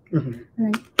envelope. And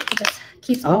then it just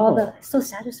keeps all the, so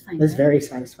satisfying. It's right? very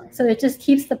satisfying. So it just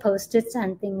keeps the Post-its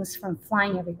and things from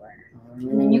flying everywhere.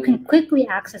 And then you can quickly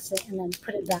access it and then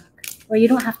put it back. Or you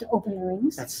don't have to open the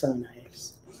rings. That's so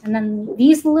nice. And then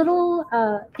these little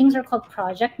things are called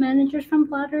project managers from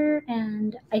Plotter.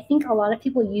 And I think a lot of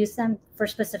people use them for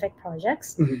specific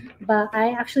projects. But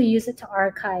I actually use it to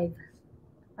archive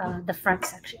the front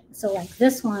section. So like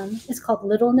this one is called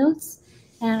Little Notes.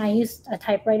 And I used a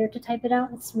typewriter to type it out.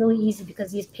 It's really easy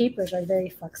because these papers are very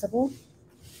flexible.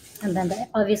 And then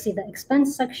obviously the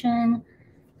expense section.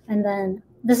 And then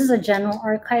this is a general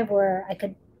archive where I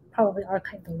could probably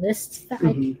archive the lists that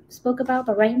I spoke about.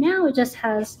 But right now it just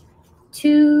has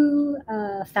 2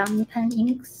 fountain pen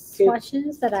ink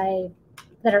swatches that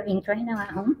are inked right now at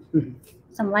home.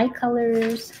 Some light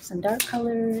colors, some dark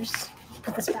colors.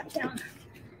 Put this back down.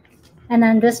 And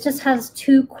then this just has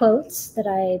 2 quotes that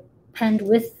I penned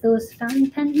with those fountain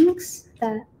pen inks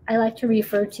that I like to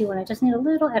refer to when I just need a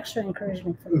little extra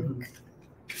encouragement for the week.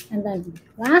 And then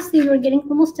lastly, we're getting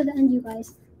almost to the end, you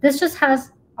guys. This just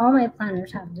has, all my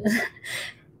planners have this.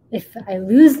 If I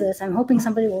lose this, I'm hoping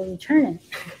somebody will return it.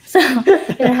 So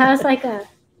it has like a,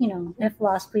 you know, if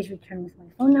lost, please return with my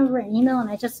phone number and email. And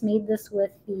I just made this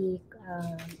with the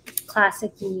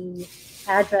classic-y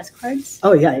address cards.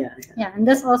 Oh, yeah. Yeah, and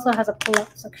this also has a pull-up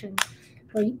section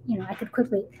where, you know, I could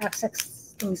quickly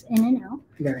access things in and out.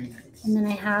 Very nice. And then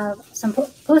I have some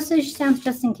postage stamps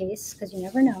just in case, because you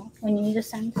never know when you need to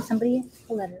send somebody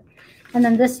a letter. And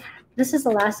then this is the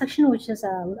last section, which is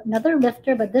another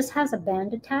lifter, but this has a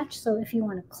band attached. So if you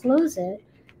want to close it,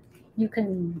 you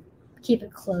can keep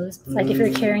it closed. It's like if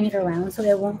you're carrying it around, so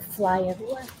it won't fly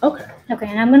everywhere. Okay,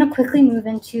 and I'm going to quickly move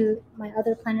into my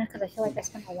other planner because I feel like I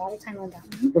spent a lot of time on that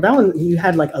one. Well, that one, you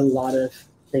had like a lot of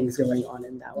things going on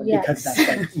in that one because that's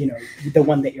like, you know, the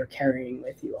one that you're carrying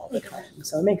with you all the time.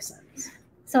 So it makes sense.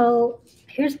 So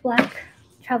here's black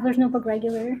traveler's notebook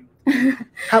regular.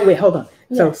 Wait, hold on.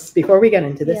 So before we get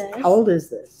into this, how old is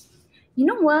this? You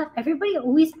know what? Everybody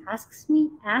always asks me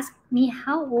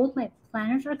how old my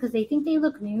planners are because they think they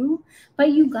look new.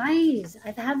 But you guys,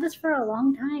 I've had this for a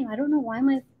long time. I don't know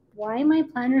why my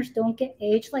planners don't get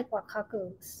aged like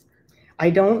wakakos.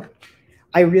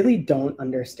 I really don't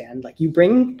understand. Like you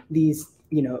bring these,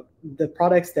 you know, the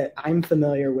products that I'm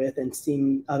familiar with and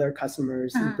seeing other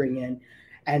customers bring in,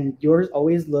 and yours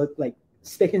always look like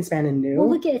spick and span and new.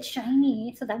 Well, look, it's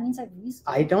shiny, so that means I've used it.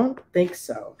 I don't think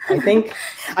so. I think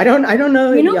I don't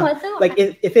know. You know what though? Like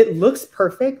if it looks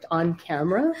perfect on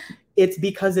camera, it's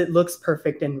because it looks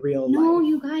perfect in real life. No,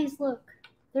 you guys, look.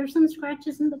 There's some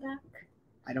scratches in the back.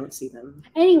 I don't see them.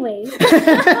 Anyway,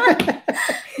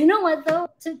 you know what though?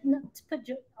 To put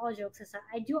all jokes aside,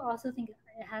 I do also think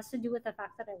it has to do with the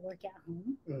fact that I work at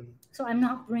home. So I'm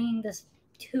not bringing this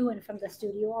to and from the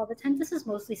studio all the time. This is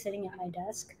mostly sitting at my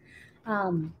desk.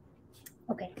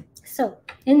 Okay, so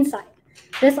inside,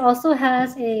 this also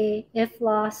has a if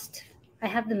lost. I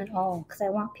have them in all because I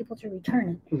want people to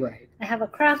return it. Right. I have a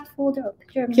craft folder, a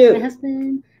picture of me and my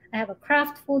husband. I have a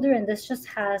craft folder, and this just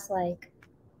has like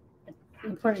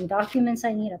important documents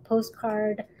I need, a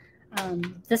postcard.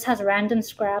 This has random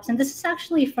scraps, and this is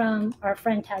actually from our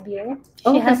friend Tabio.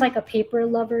 She has like a paper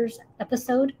lovers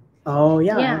episode. Oh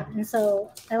yeah. Yeah, and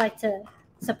so I like to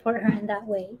support her in that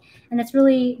way, and it's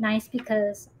really nice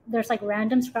because there's like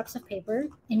random scraps of paper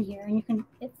in here, and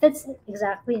it fits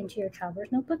exactly into your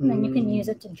traveler's notebook, and then you can use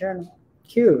it to journal.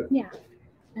 Cute. Yeah,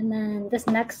 and then this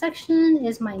next section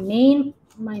is my main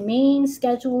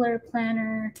scheduler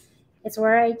planner. It's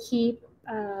where I keep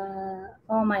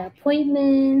all my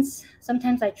appointments.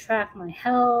 Sometimes I track my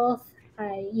health.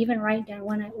 I even write down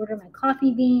when I order my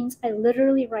coffee beans. I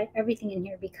literally write everything in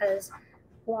here because,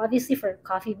 well, obviously for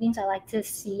coffee beans, I like to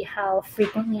see how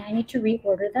frequently I need to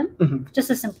reorder them. Just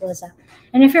as simple as that.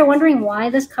 And if you're wondering why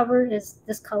this cover is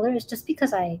this color, it's just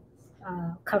because I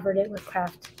covered it with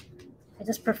craft. I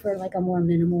just prefer like a more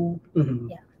minimal,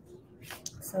 yeah.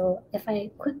 So if I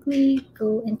quickly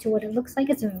go into what it looks like,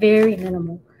 it's very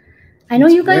minimal. I know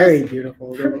you guys. Very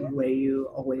beautiful the way you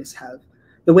always have,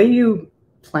 the way you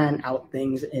plan out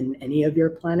things in any of your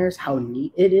planners, how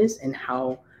neat it is, and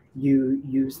how you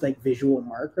use like visual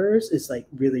markers is like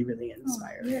really, really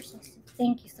inspiring. Oh, you're so sweet.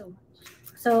 Thank you so much.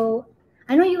 So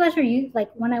I know you guys are like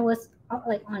when I was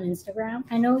like on Instagram,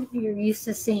 I know you're used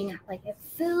to seeing like it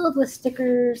filled with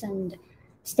stickers and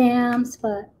stamps,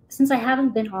 but since I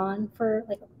haven't been on for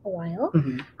like a while,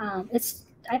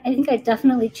 I think I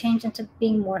definitely changed into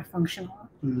being more functional.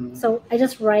 So I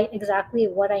just write exactly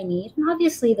what I need. And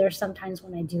obviously there's sometimes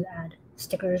when I do add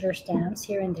stickers or stamps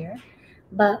here and there,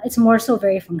 but it's more so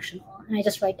very functional. And I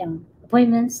just write down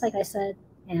appointments, like I said,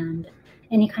 and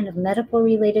any kind of medical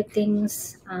related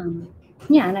things.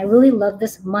 Yeah, and I really love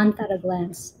this month at a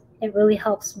glance. It really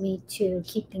helps me to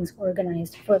keep things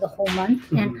organized for the whole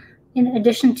month, and in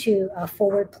addition to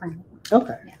forward planning.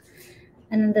 Okay. Yeah.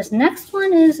 And then this next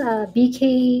one is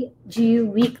BKG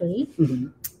Weekly.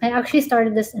 I actually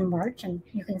started this in March, and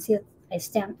you can see I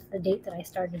stamped the date that I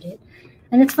started it.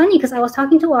 And it's funny because I was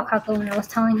talking to Wakako and I was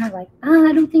telling her like,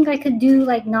 I don't think I could do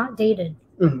like not dated,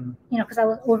 you know, because I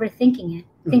was overthinking it,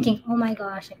 thinking, oh my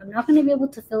gosh, like I'm not going to be able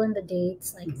to fill in the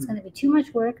dates. Like it's going to be too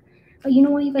much work. But you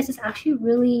know what, you guys, it's actually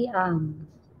really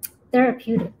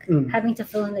therapeutic having to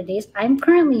fill in the dates. I'm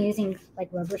currently using like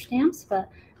rubber stamps, but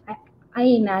I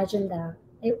imagine that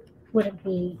it wouldn't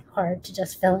be hard to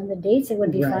just fill in the dates. It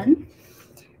would be fun.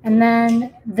 And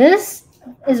then this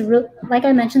is like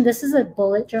I mentioned, this is a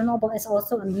bullet journal, but it's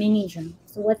also a mini journal.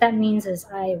 So what that means is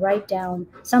I write down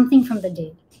something from the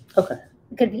day. Okay.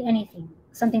 It could be anything,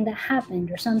 something that happened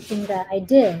or something that I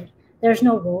did. There's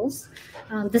no rules.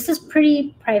 This is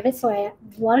pretty private, so a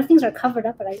lot of things are covered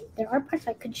up, but there are parts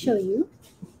I could show you.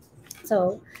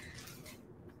 So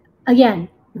again,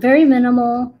 very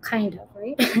minimal, kind of,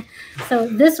 right? So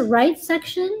this right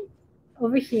section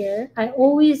over here, I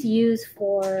always use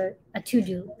for a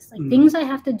to-do list, like things I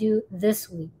have to do this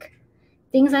week,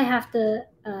 things I have to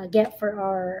get for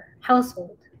our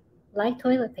household, like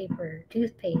toilet paper,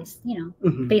 toothpaste, you know,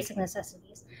 basic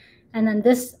necessities. And then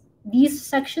these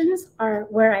sections are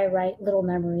where I write little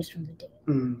memories from the day.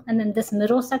 And then this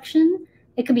middle section,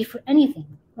 it could be for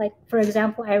anything. Like, for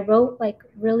example, I wrote like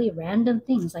really random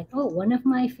things like, oh, one of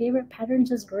my favorite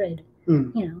patterns is grid.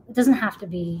 You know, it doesn't have to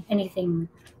be anything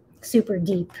super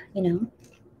deep, you know.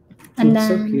 And then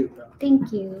so cute, though.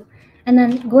 Thank you. And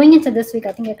then going into this week,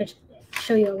 I think I could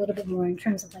show you a little bit more in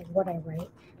terms of like what I write.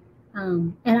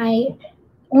 And I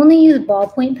only use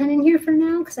ballpoint pen in here for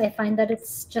now because I find that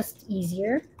it's just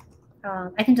easier.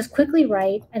 I can just quickly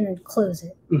write and then close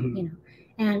it, you know.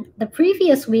 And the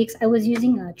previous weeks I was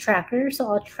using a tracker,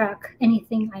 so I'll track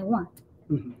anything I want.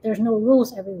 There's no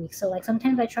rules every week. So like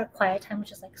sometimes I track quiet time,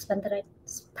 which is like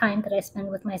time that I spend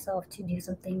with myself to do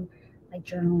something like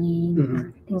journaling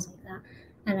or things like that.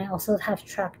 And I also have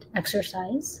tracked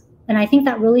exercise. And I think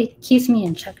that really keeps me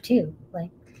in check too.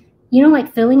 Like, you know,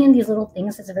 like filling in these little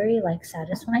things is very like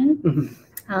satisfying.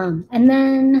 And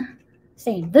then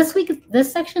same. This week,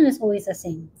 this section is always the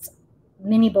same. It's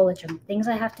mini bullet journal, things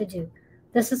I have to do.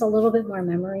 This is a little bit more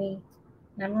memory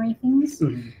things.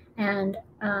 And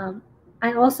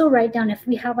I also write down if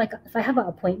I have an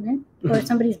appointment or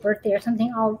somebody's birthday or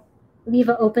something, I'll leave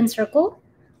an open circle,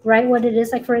 write what it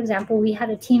is. Like, for example, we had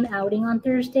a team outing on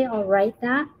Thursday. I'll write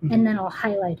that and then I'll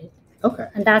highlight it. Okay.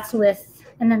 And that's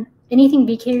and then anything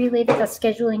BK related, that's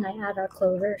scheduling, I add our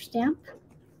clover stamp.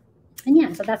 And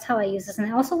yeah, so that's how I use this.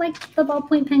 And I also like the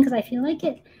ballpoint pen because I feel like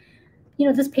it, you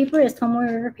know, this paper is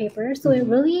Tomoe River paper. So it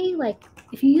really, like,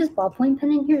 if you use ballpoint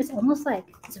pen in here, it's almost like,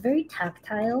 it's very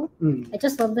tactile. I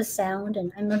just love the sound,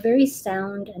 and I'm a very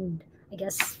sound and I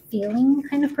guess feeling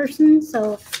kind of person.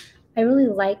 So I really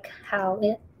like how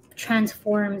it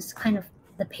transforms kind of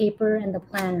the paper and the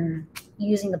planner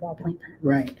using the ballpoint pen.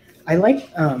 Right. I like,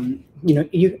 you know,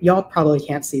 y'all probably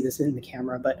can't see this in the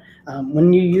camera, but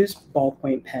when you use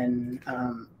ballpoint pen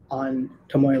on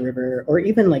Tomoe River, or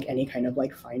even like any kind of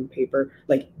like fine paper,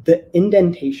 like the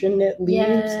indentation it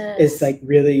leaves is like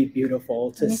really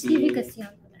beautiful to see. See if you could see on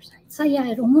the other side. So yeah,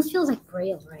 it almost feels like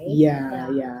Braille, right?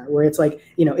 Yeah. Where it's like,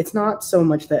 you know, it's not so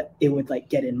much that it would like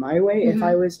get in my way if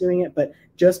I was doing it, but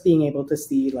just being able to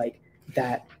see like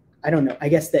that, I don't know, I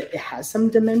guess that it has some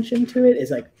dimension to it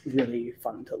is like really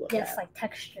fun to look at. Yes, like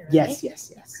texture. Yes.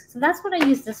 So that's what I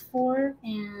use this for,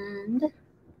 and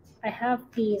I have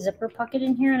the zipper pocket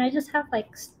in here, and I just have like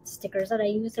stickers that I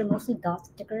use. They're mostly dot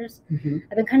stickers.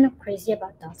 I've been kind of crazy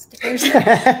about dot stickers.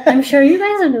 I'm sure you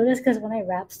guys have noticed because when I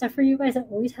wrap stuff for you guys, it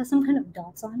always has some kind of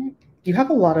dots on it. You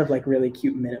have a lot of like really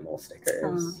cute minimal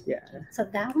stickers. Yeah. So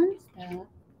that one's that.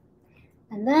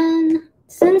 And then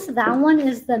since that one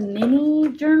is the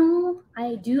mini journal,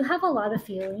 I do have a lot of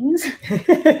feelings.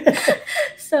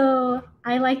 So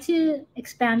I like to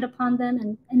expand upon them.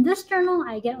 And in this journal,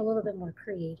 I get a little bit more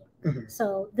creative.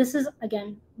 So this is,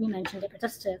 again, we mentioned it, but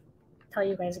just to tell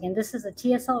you guys again, this is a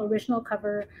TSL original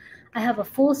cover. I have a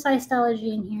full-size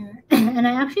Stalogy in here. And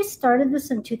I actually started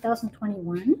this in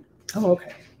 2021. Oh,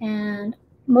 okay. And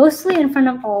mostly in front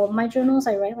of all of my journals,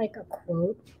 I write like a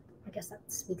quote. I guess that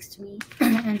speaks to me.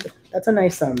 And that's a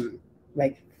nice,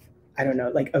 like, I don't know,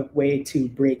 like a way to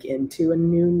break into a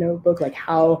new notebook? Like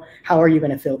how are you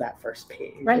going to fill that first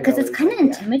page? Right, because it's kind of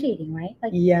intimidating, right?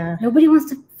 Like nobody wants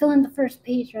to fill in the first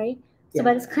page, right? So,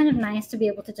 but it's kind of nice to be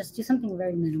able to just do something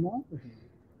very minimal.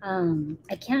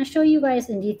 I can't show you guys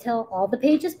in detail all the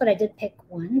pages, but I did pick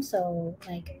one. So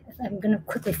like I'm going to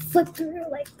quickly flip through,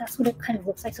 like that's what it kind of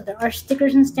looks like. So there are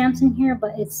stickers and stamps in here,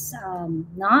 but it's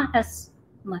not as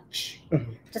much.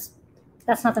 Just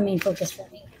that's not the main focus for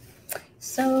me.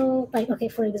 So like, okay,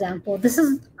 for example, this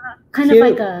is kind of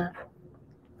like a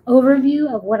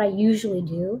overview of what I usually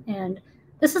do. And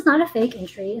this is not a fake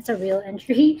entry. It's a real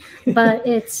entry, but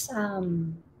it's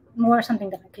more something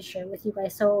that I could share with you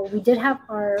guys. So we did have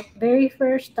our very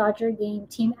first Dodger game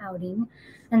team outing.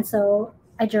 And so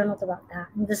I journaled about that.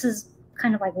 And this is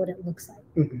kind of like what it looks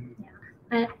like.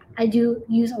 Yeah. I do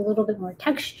use a little bit more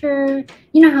texture.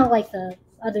 You know how like the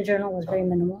other journal was very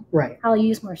minimal? Right. I'll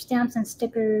use more stamps and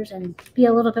stickers and be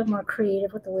a little bit more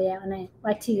creative with the layout. And I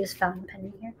like to use fountain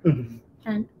pen here.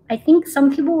 And I think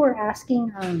some people were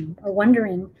asking or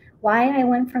wondering why I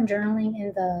went from journaling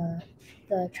in the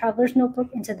traveler's notebook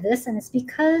into this, and it's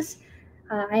because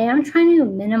I am trying to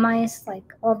minimize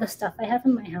like all the stuff I have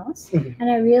in my house, and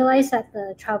I realized that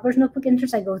the traveler's notebook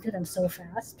entries, I go through them so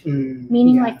fast,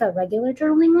 meaning like the regular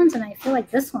journaling ones, and I feel like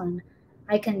this one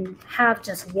I can have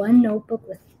just one notebook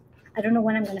with, I don't know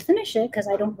when I'm going to finish it because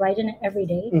I don't write in it every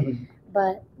day,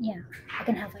 but yeah, I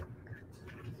can have like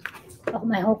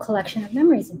my whole collection of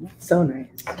memories in it. So nice.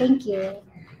 Thank you.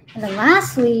 And then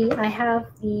lastly, I have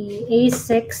the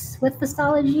A6 with the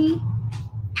Stalogy.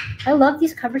 I love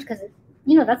these covers because,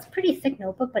 you know, that's a pretty thick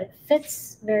notebook, but it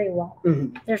fits very well.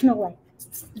 There's no like,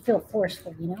 feel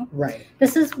forceful, you know? Right.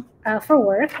 This is for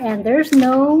work, and there's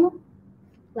no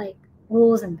like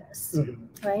rules in this,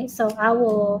 right? So I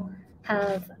will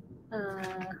have,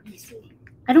 let me see.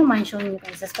 I don't mind showing you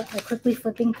guys this, but like quickly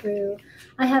flipping through.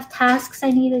 I have tasks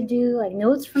I need to do, like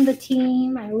notes from the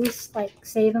team. I always like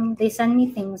save them. They send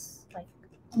me things like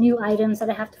new items that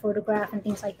I have to photograph and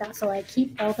things like that. So I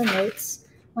keep all the notes.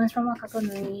 One's from Wakako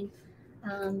Marine.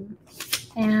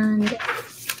 And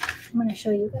I'm going to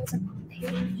show you guys on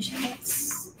page.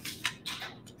 Let's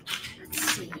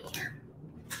see.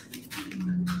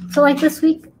 So like this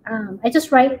week, I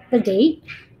just write the date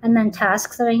and then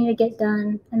tasks that I need to get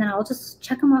done, and then I'll just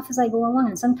check them off as I go along.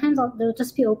 And sometimes there'll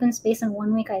just be open space. And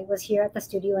 1 week I was here at the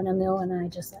studio in Emil, and I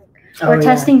just like we're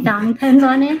testing fountain pens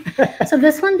on it. So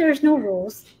this one, there's no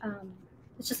rules.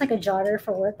 It's just like a jotter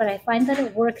for work, but I find that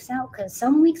it works out because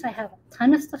some weeks I have a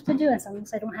ton of stuff to do, and some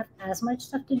weeks I don't have as much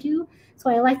stuff to do. So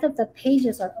I like that the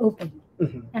pages are open,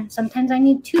 and sometimes I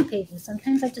need 2 pages.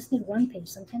 Sometimes I just need 1 page.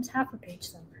 Sometimes half a page.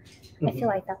 So I feel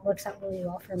like that works out really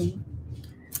well for me.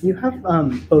 You have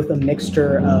both a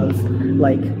mixture of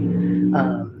like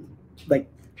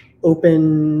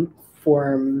open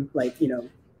form, like, you know,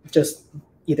 just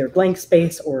either blank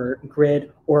space or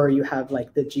grid, or you have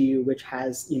like the GU, which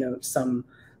has, you know, some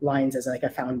lines as like a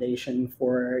foundation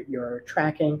for your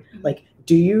tracking. Like,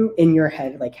 do you in your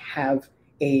head like have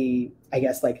a, I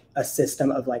guess, like a system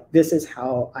of like, this is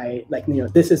how I like, you know,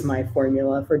 this is my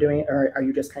formula for doing it, or are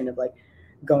you just kind of like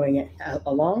going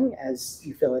along as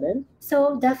you fill it in?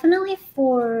 So definitely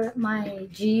for my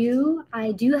GU,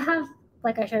 I do have,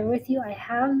 like I shared with you, I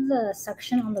have the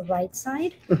section on the right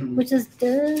side, which is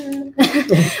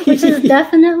which is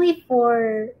definitely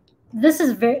for, this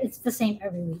is it's the same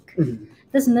every week.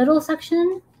 This middle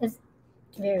section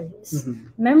varies.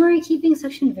 Memory keeping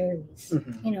section varies,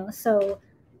 you know, so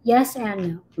yes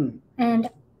and no. And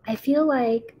I feel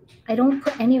like I don't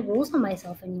put any rules on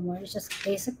myself anymore. It's just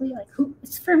basically like,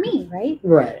 it's for me, right?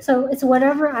 Right. So it's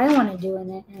whatever I want to do in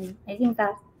it, and I think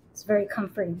that's very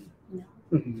comforting, you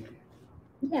know.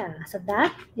 Yeah. So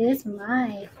that is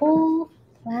my whole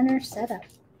planner setup.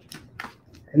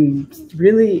 I'm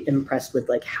really impressed with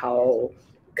like how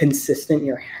consistent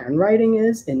your handwriting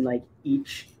is in like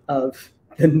each of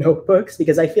the notebooks,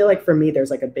 because I feel like for me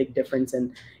there's like a big difference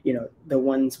in, you know, the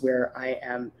ones where I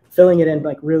am filling it in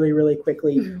like really, really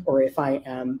quickly, or if I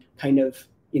am kind of,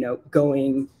 you know,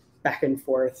 going back and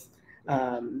forth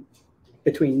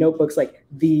between notebooks. Like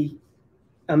the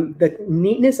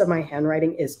neatness of my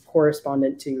handwriting is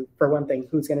correspondent to, for one thing,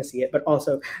 who's going to see it, but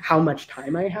also how much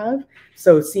time I have.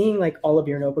 So seeing like all of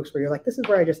your notebooks where you're like, this is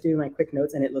where I just do my quick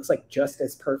notes, and it looks like just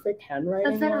as perfect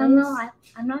handwriting. That's it.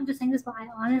 I'm not just saying this, but I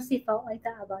honestly felt like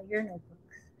that about your notebooks.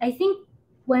 I think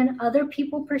when other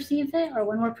people perceive it, or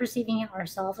when we're perceiving it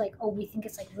ourselves, like, oh, we think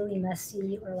it's like really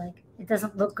messy, or like it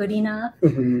doesn't look good enough.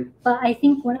 But I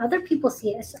think when other people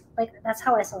see it, it's like, that's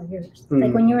how I saw yours.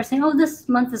 Like when you were saying, oh, this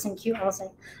month isn't cute, I was like,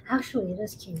 actually it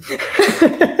is cute.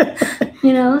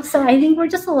 You know, so I think we're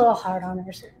just a little hard on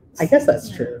ourselves. I guess that's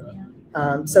true.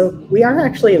 So we are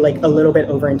actually like a little bit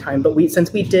over in time, but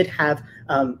since we did have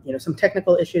some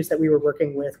technical issues that we were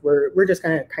working with, we're just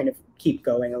gonna kind of keep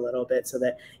going a little bit so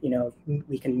that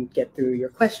we can get through your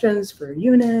questions for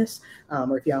Eunice,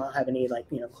 or if y'all have any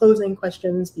closing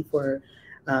questions before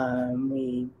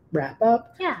we wrap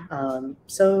up. Yeah.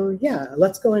 So yeah,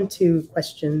 let's go into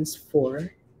questions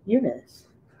for Eunice.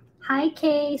 Hi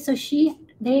Kay. So she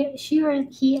or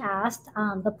he asked,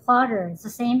 the plotter is the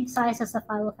same size as the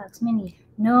Filofax Mini.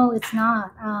 No, it's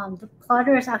not. The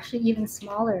plotter is actually even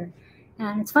smaller.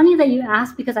 And it's funny that you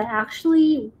asked because I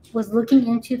actually was looking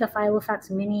into the Filofax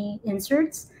Mini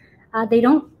inserts. They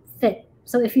don't fit.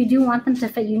 So if you do want them to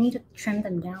fit, you need to trim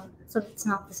them down. So it's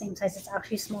not the same size. It's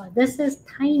actually smaller. This is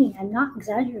tiny. I'm not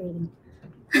exaggerating.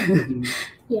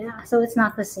 Yeah, so it's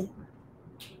not the same.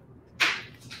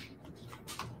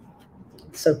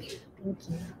 So cute. Thank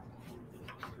you.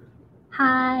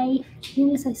 Hi,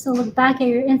 Eunice, I still look back at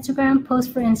your Instagram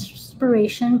post for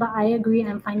inspiration, but I agree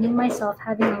I'm finding myself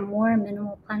having a more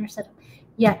minimal planner setup.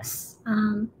 Yes,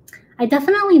 I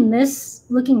definitely miss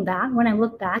looking back. When I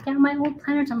look back at my old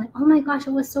planners, I'm like, oh my gosh,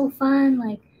 it was so fun.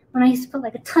 Like when I used to put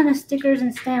like a ton of stickers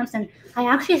and stamps, and I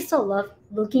actually still love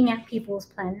looking at people's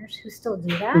planners who still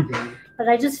do that. Mm-hmm. But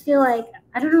I just feel like,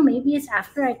 I don't know, maybe it's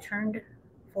after I turned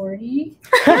 40.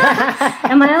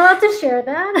 Am I allowed to share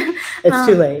that? It's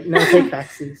too late. No take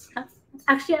backsies.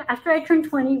 Actually, after I turned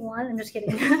 21, I'm just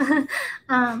kidding.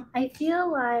 I feel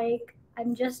like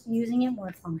I'm just using it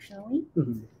more functionally.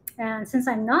 Mm-hmm. And since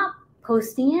I'm not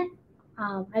posting it,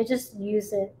 I just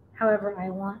use it however I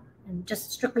want and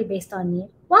just strictly based on need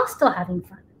while still having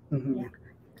fun. Mm-hmm.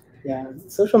 Yeah.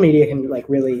 Social media can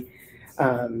really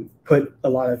put a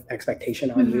lot of expectation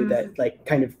on you that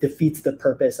kind of defeats the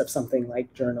purpose of something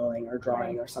like journaling or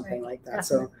drawing or something like that.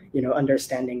 Definitely. So,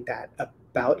 understanding that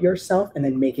about yourself and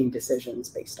then making decisions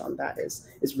based on that is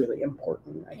really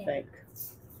important, I think.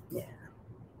 Yeah.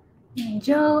 And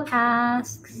Joe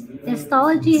asks, is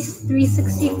Stalogy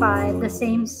 365 the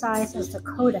same size as the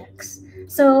Codex?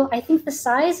 So I think the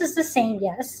size is the same,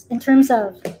 yes, in terms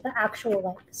of the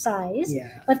actual size,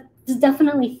 but it's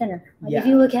definitely thinner. If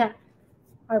you look at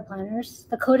our planners,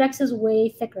 the Codex is way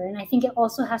thicker, and I think it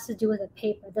also has to do with the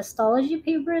paper. The Stalogy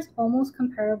paper is almost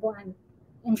comparable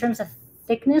in terms of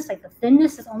thickness. Like the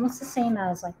thinness is almost the same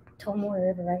as Tomo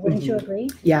River, right? Wouldn't you agree?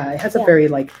 Yeah, it has a very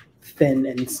thin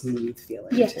and smooth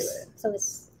feeling to it. So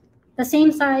it's the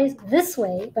same size this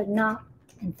way, but not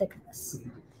in thickness.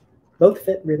 Mm-hmm. Both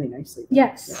fit really nicely.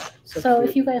 Yes. Yeah, so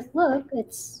if you guys look,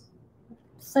 it's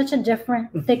such a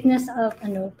different thickness of a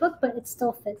notebook, but it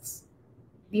still fits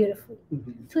beautifully.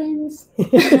 Mm-hmm. Twins.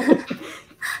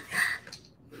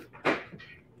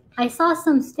 I saw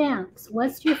some stamps.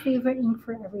 What's your favorite ink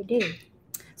for every day?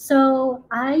 So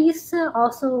I used to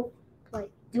also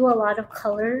do a lot of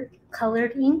colored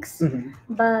inks,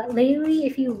 but lately,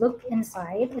 if you look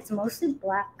inside, it's mostly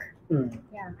black.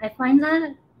 Yeah, I find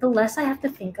that the less I have to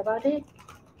think about it,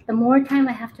 the more time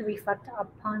I have to reflect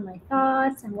upon my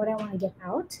thoughts and what I want to get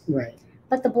out. Right.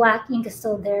 But the black ink is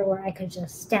still there where I could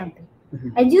just stamp it.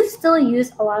 Mm-hmm. I do still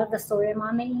use a lot of the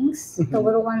Soremame inks, the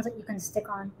little ones that you can stick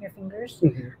on your fingers.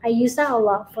 Mm-hmm. I use that a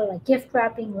lot for gift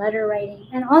wrapping, letter writing,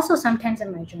 and also sometimes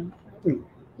in my journal.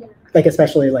 Yeah.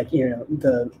 Especially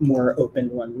the more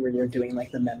open one where you're doing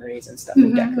the memories and stuff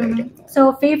and decorating.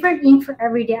 So favorite ink for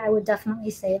every day, I would definitely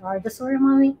say are the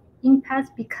Soremame ink pads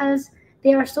because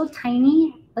they are so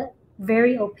tiny but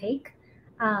very opaque,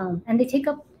 and they take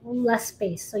up less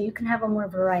space, so you can have a more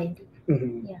variety.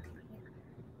 Mm-hmm. Yeah.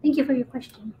 Thank you for your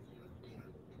question.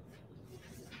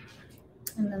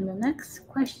 And then the next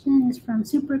question is from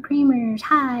Super Creamers.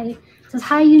 Hi. It says,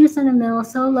 hi, Eunice and Emil.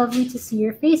 So lovely to see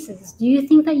your faces. Do you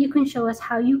think that you can show us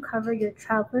how you cover your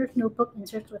traveler's notebook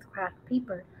inserts with craft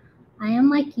paper? I am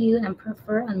like you and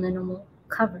prefer a minimal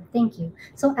cover. Thank you.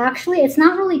 So actually, it's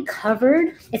not really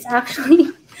covered. It's actually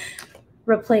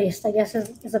replaced, I guess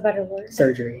is a better word.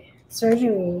 Surgery.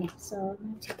 So let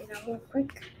me take it out real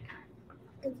quick.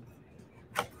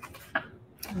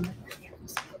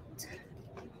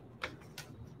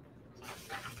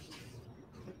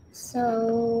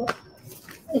 So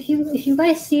if you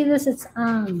guys see this, it's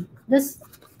this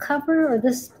cover or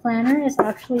this planner is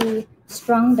actually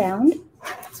strung down.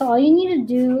 So all you need to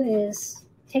do is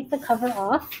take the cover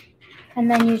off, and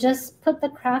then you just put the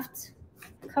craft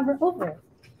cover over it,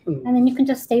 and then you can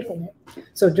just staple it.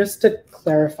 So just to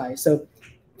clarify, so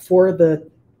for the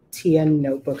TN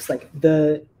notebooks,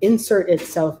 the insert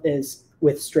itself is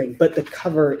with string, but the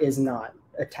cover is not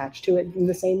attached to it in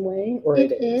the same way, or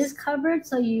it is covered,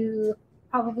 so you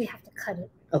probably have to cut it.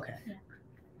 Okay. Yeah.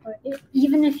 or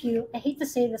even if you, I hate to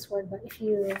say this word, but if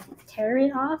you tear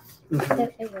it off,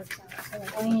 it works out. So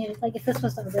like all you need, like if this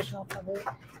was the original cover,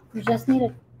 you just need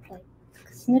to like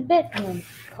snip it and then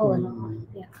pull it off.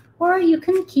 Yeah. Or you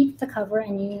can keep the cover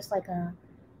and use like a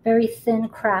very thin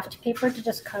craft paper to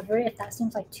just cover it if that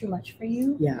seems like too much for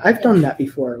you. Yeah, I've done that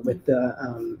before with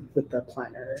the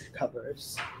planner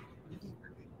covers.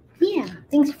 Yeah,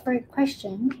 thanks for your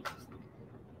question.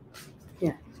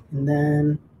 Yeah, and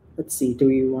then let's see, do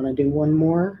we want to do one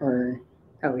more, or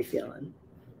how are we feeling?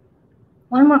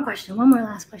 One more question, one more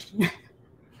last question.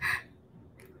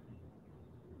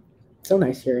 So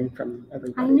nice hearing from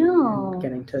everybody. I know. And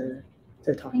getting to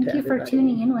talk to everybody. Thank you for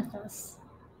tuning in with us.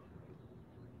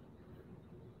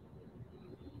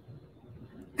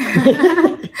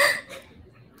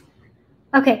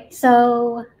 Okay,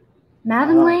 so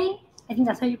Mavenway, I think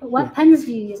that's how you put. What pens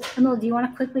do you use? Emil, do you want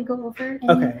to quickly go over?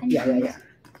 Okay, yeah.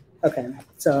 Okay,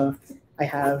 so I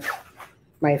have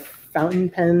my fountain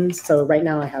pens. So right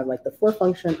now I have like the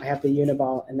 4-function, I have the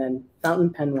Uniball, and then fountain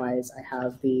pen wise, I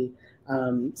have the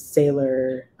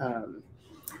Sailor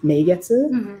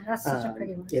Meigetsu. That's such a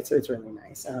pretty one. It's really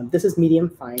nice. This is medium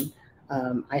fine.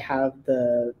 I have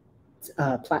the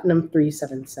Platinum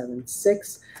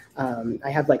 3776. I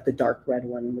have like the dark red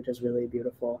one, which is really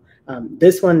beautiful.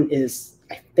 This one is,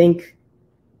 I think,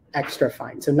 extra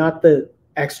fine. So not the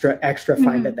extra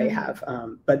fine that they have,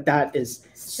 but that is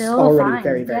still already fine.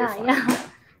 very fine. Yeah.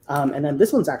 And then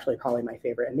this one's actually probably my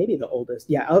favorite and maybe the oldest.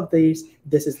 Yeah, of these,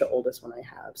 this is the oldest one I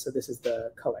have. So this is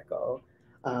the Codex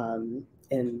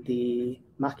in the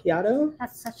macchiato.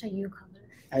 That's such a you color.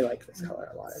 I like this color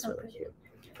a lot. It's really pretty. cute.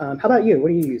 How about you?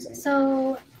 What are you using?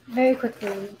 So very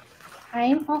quickly,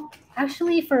 I'm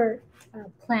actually for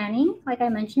planning, like I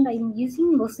mentioned, I'm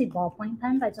using mostly ballpoint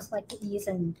pens. I just like the ease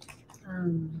and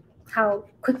how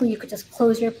quickly you could just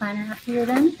close your planner after you're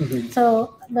done.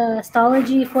 So the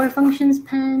Stalogy 4 functions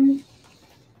pen,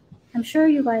 I'm sure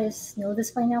you guys know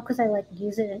this by now because I like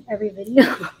use it in every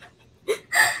video.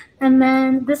 And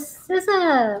then this is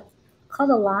called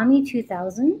a Lamy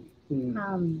 2000.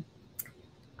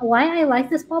 Why I like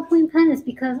this ballpoint pen is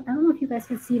because, I don't know if you guys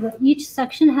can see, but each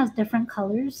section has different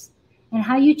colors. And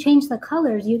how you change the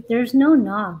colors, there's no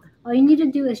knob. All you need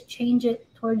to do is change it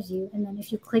towards you. And then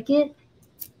if you click it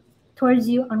towards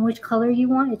you on which color you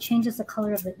want, it changes the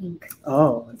color of the ink.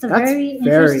 Oh, it's a very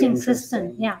interesting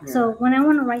system. Yeah. So when I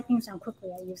want to write things down quickly,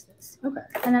 I use this. Okay.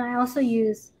 And then I also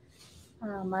use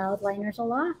mild liners a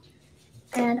lot.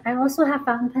 And I also have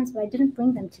fountain pens, but I didn't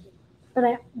bring them today. But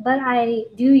I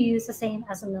do use the same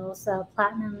as Emil's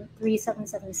Platinum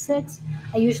 3776.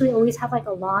 I usually always have like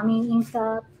a Lamy inked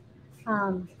up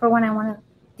for when I want to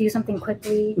do something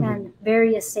quickly, and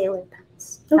various Sailor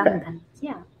pens, fountain pens.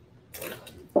 Yeah.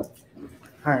 All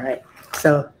right.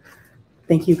 So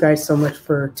thank you guys so much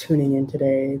for tuning in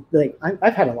today. Like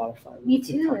I've had a lot of fun. Me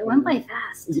too. It went by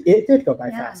fast. It did go by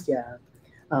fast. Yeah.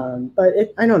 But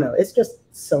I don't know. It's just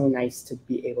so nice to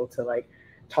be able to like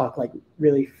talk like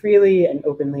really freely and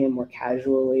openly and more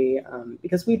casually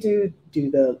because we do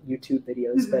the YouTube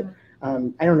videos, but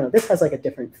I don't know, this has like a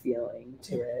different feeling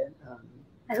to it.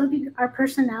 I hope our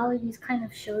personalities kind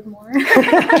of showed more.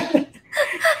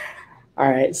 All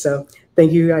right, so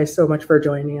thank you guys so much for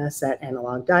joining us at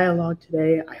Analogue Dialogue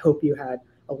today. I hope you had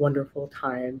a wonderful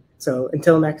time. So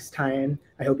until next time,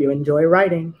 I hope you enjoy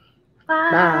writing. Bye.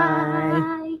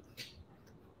 Bye.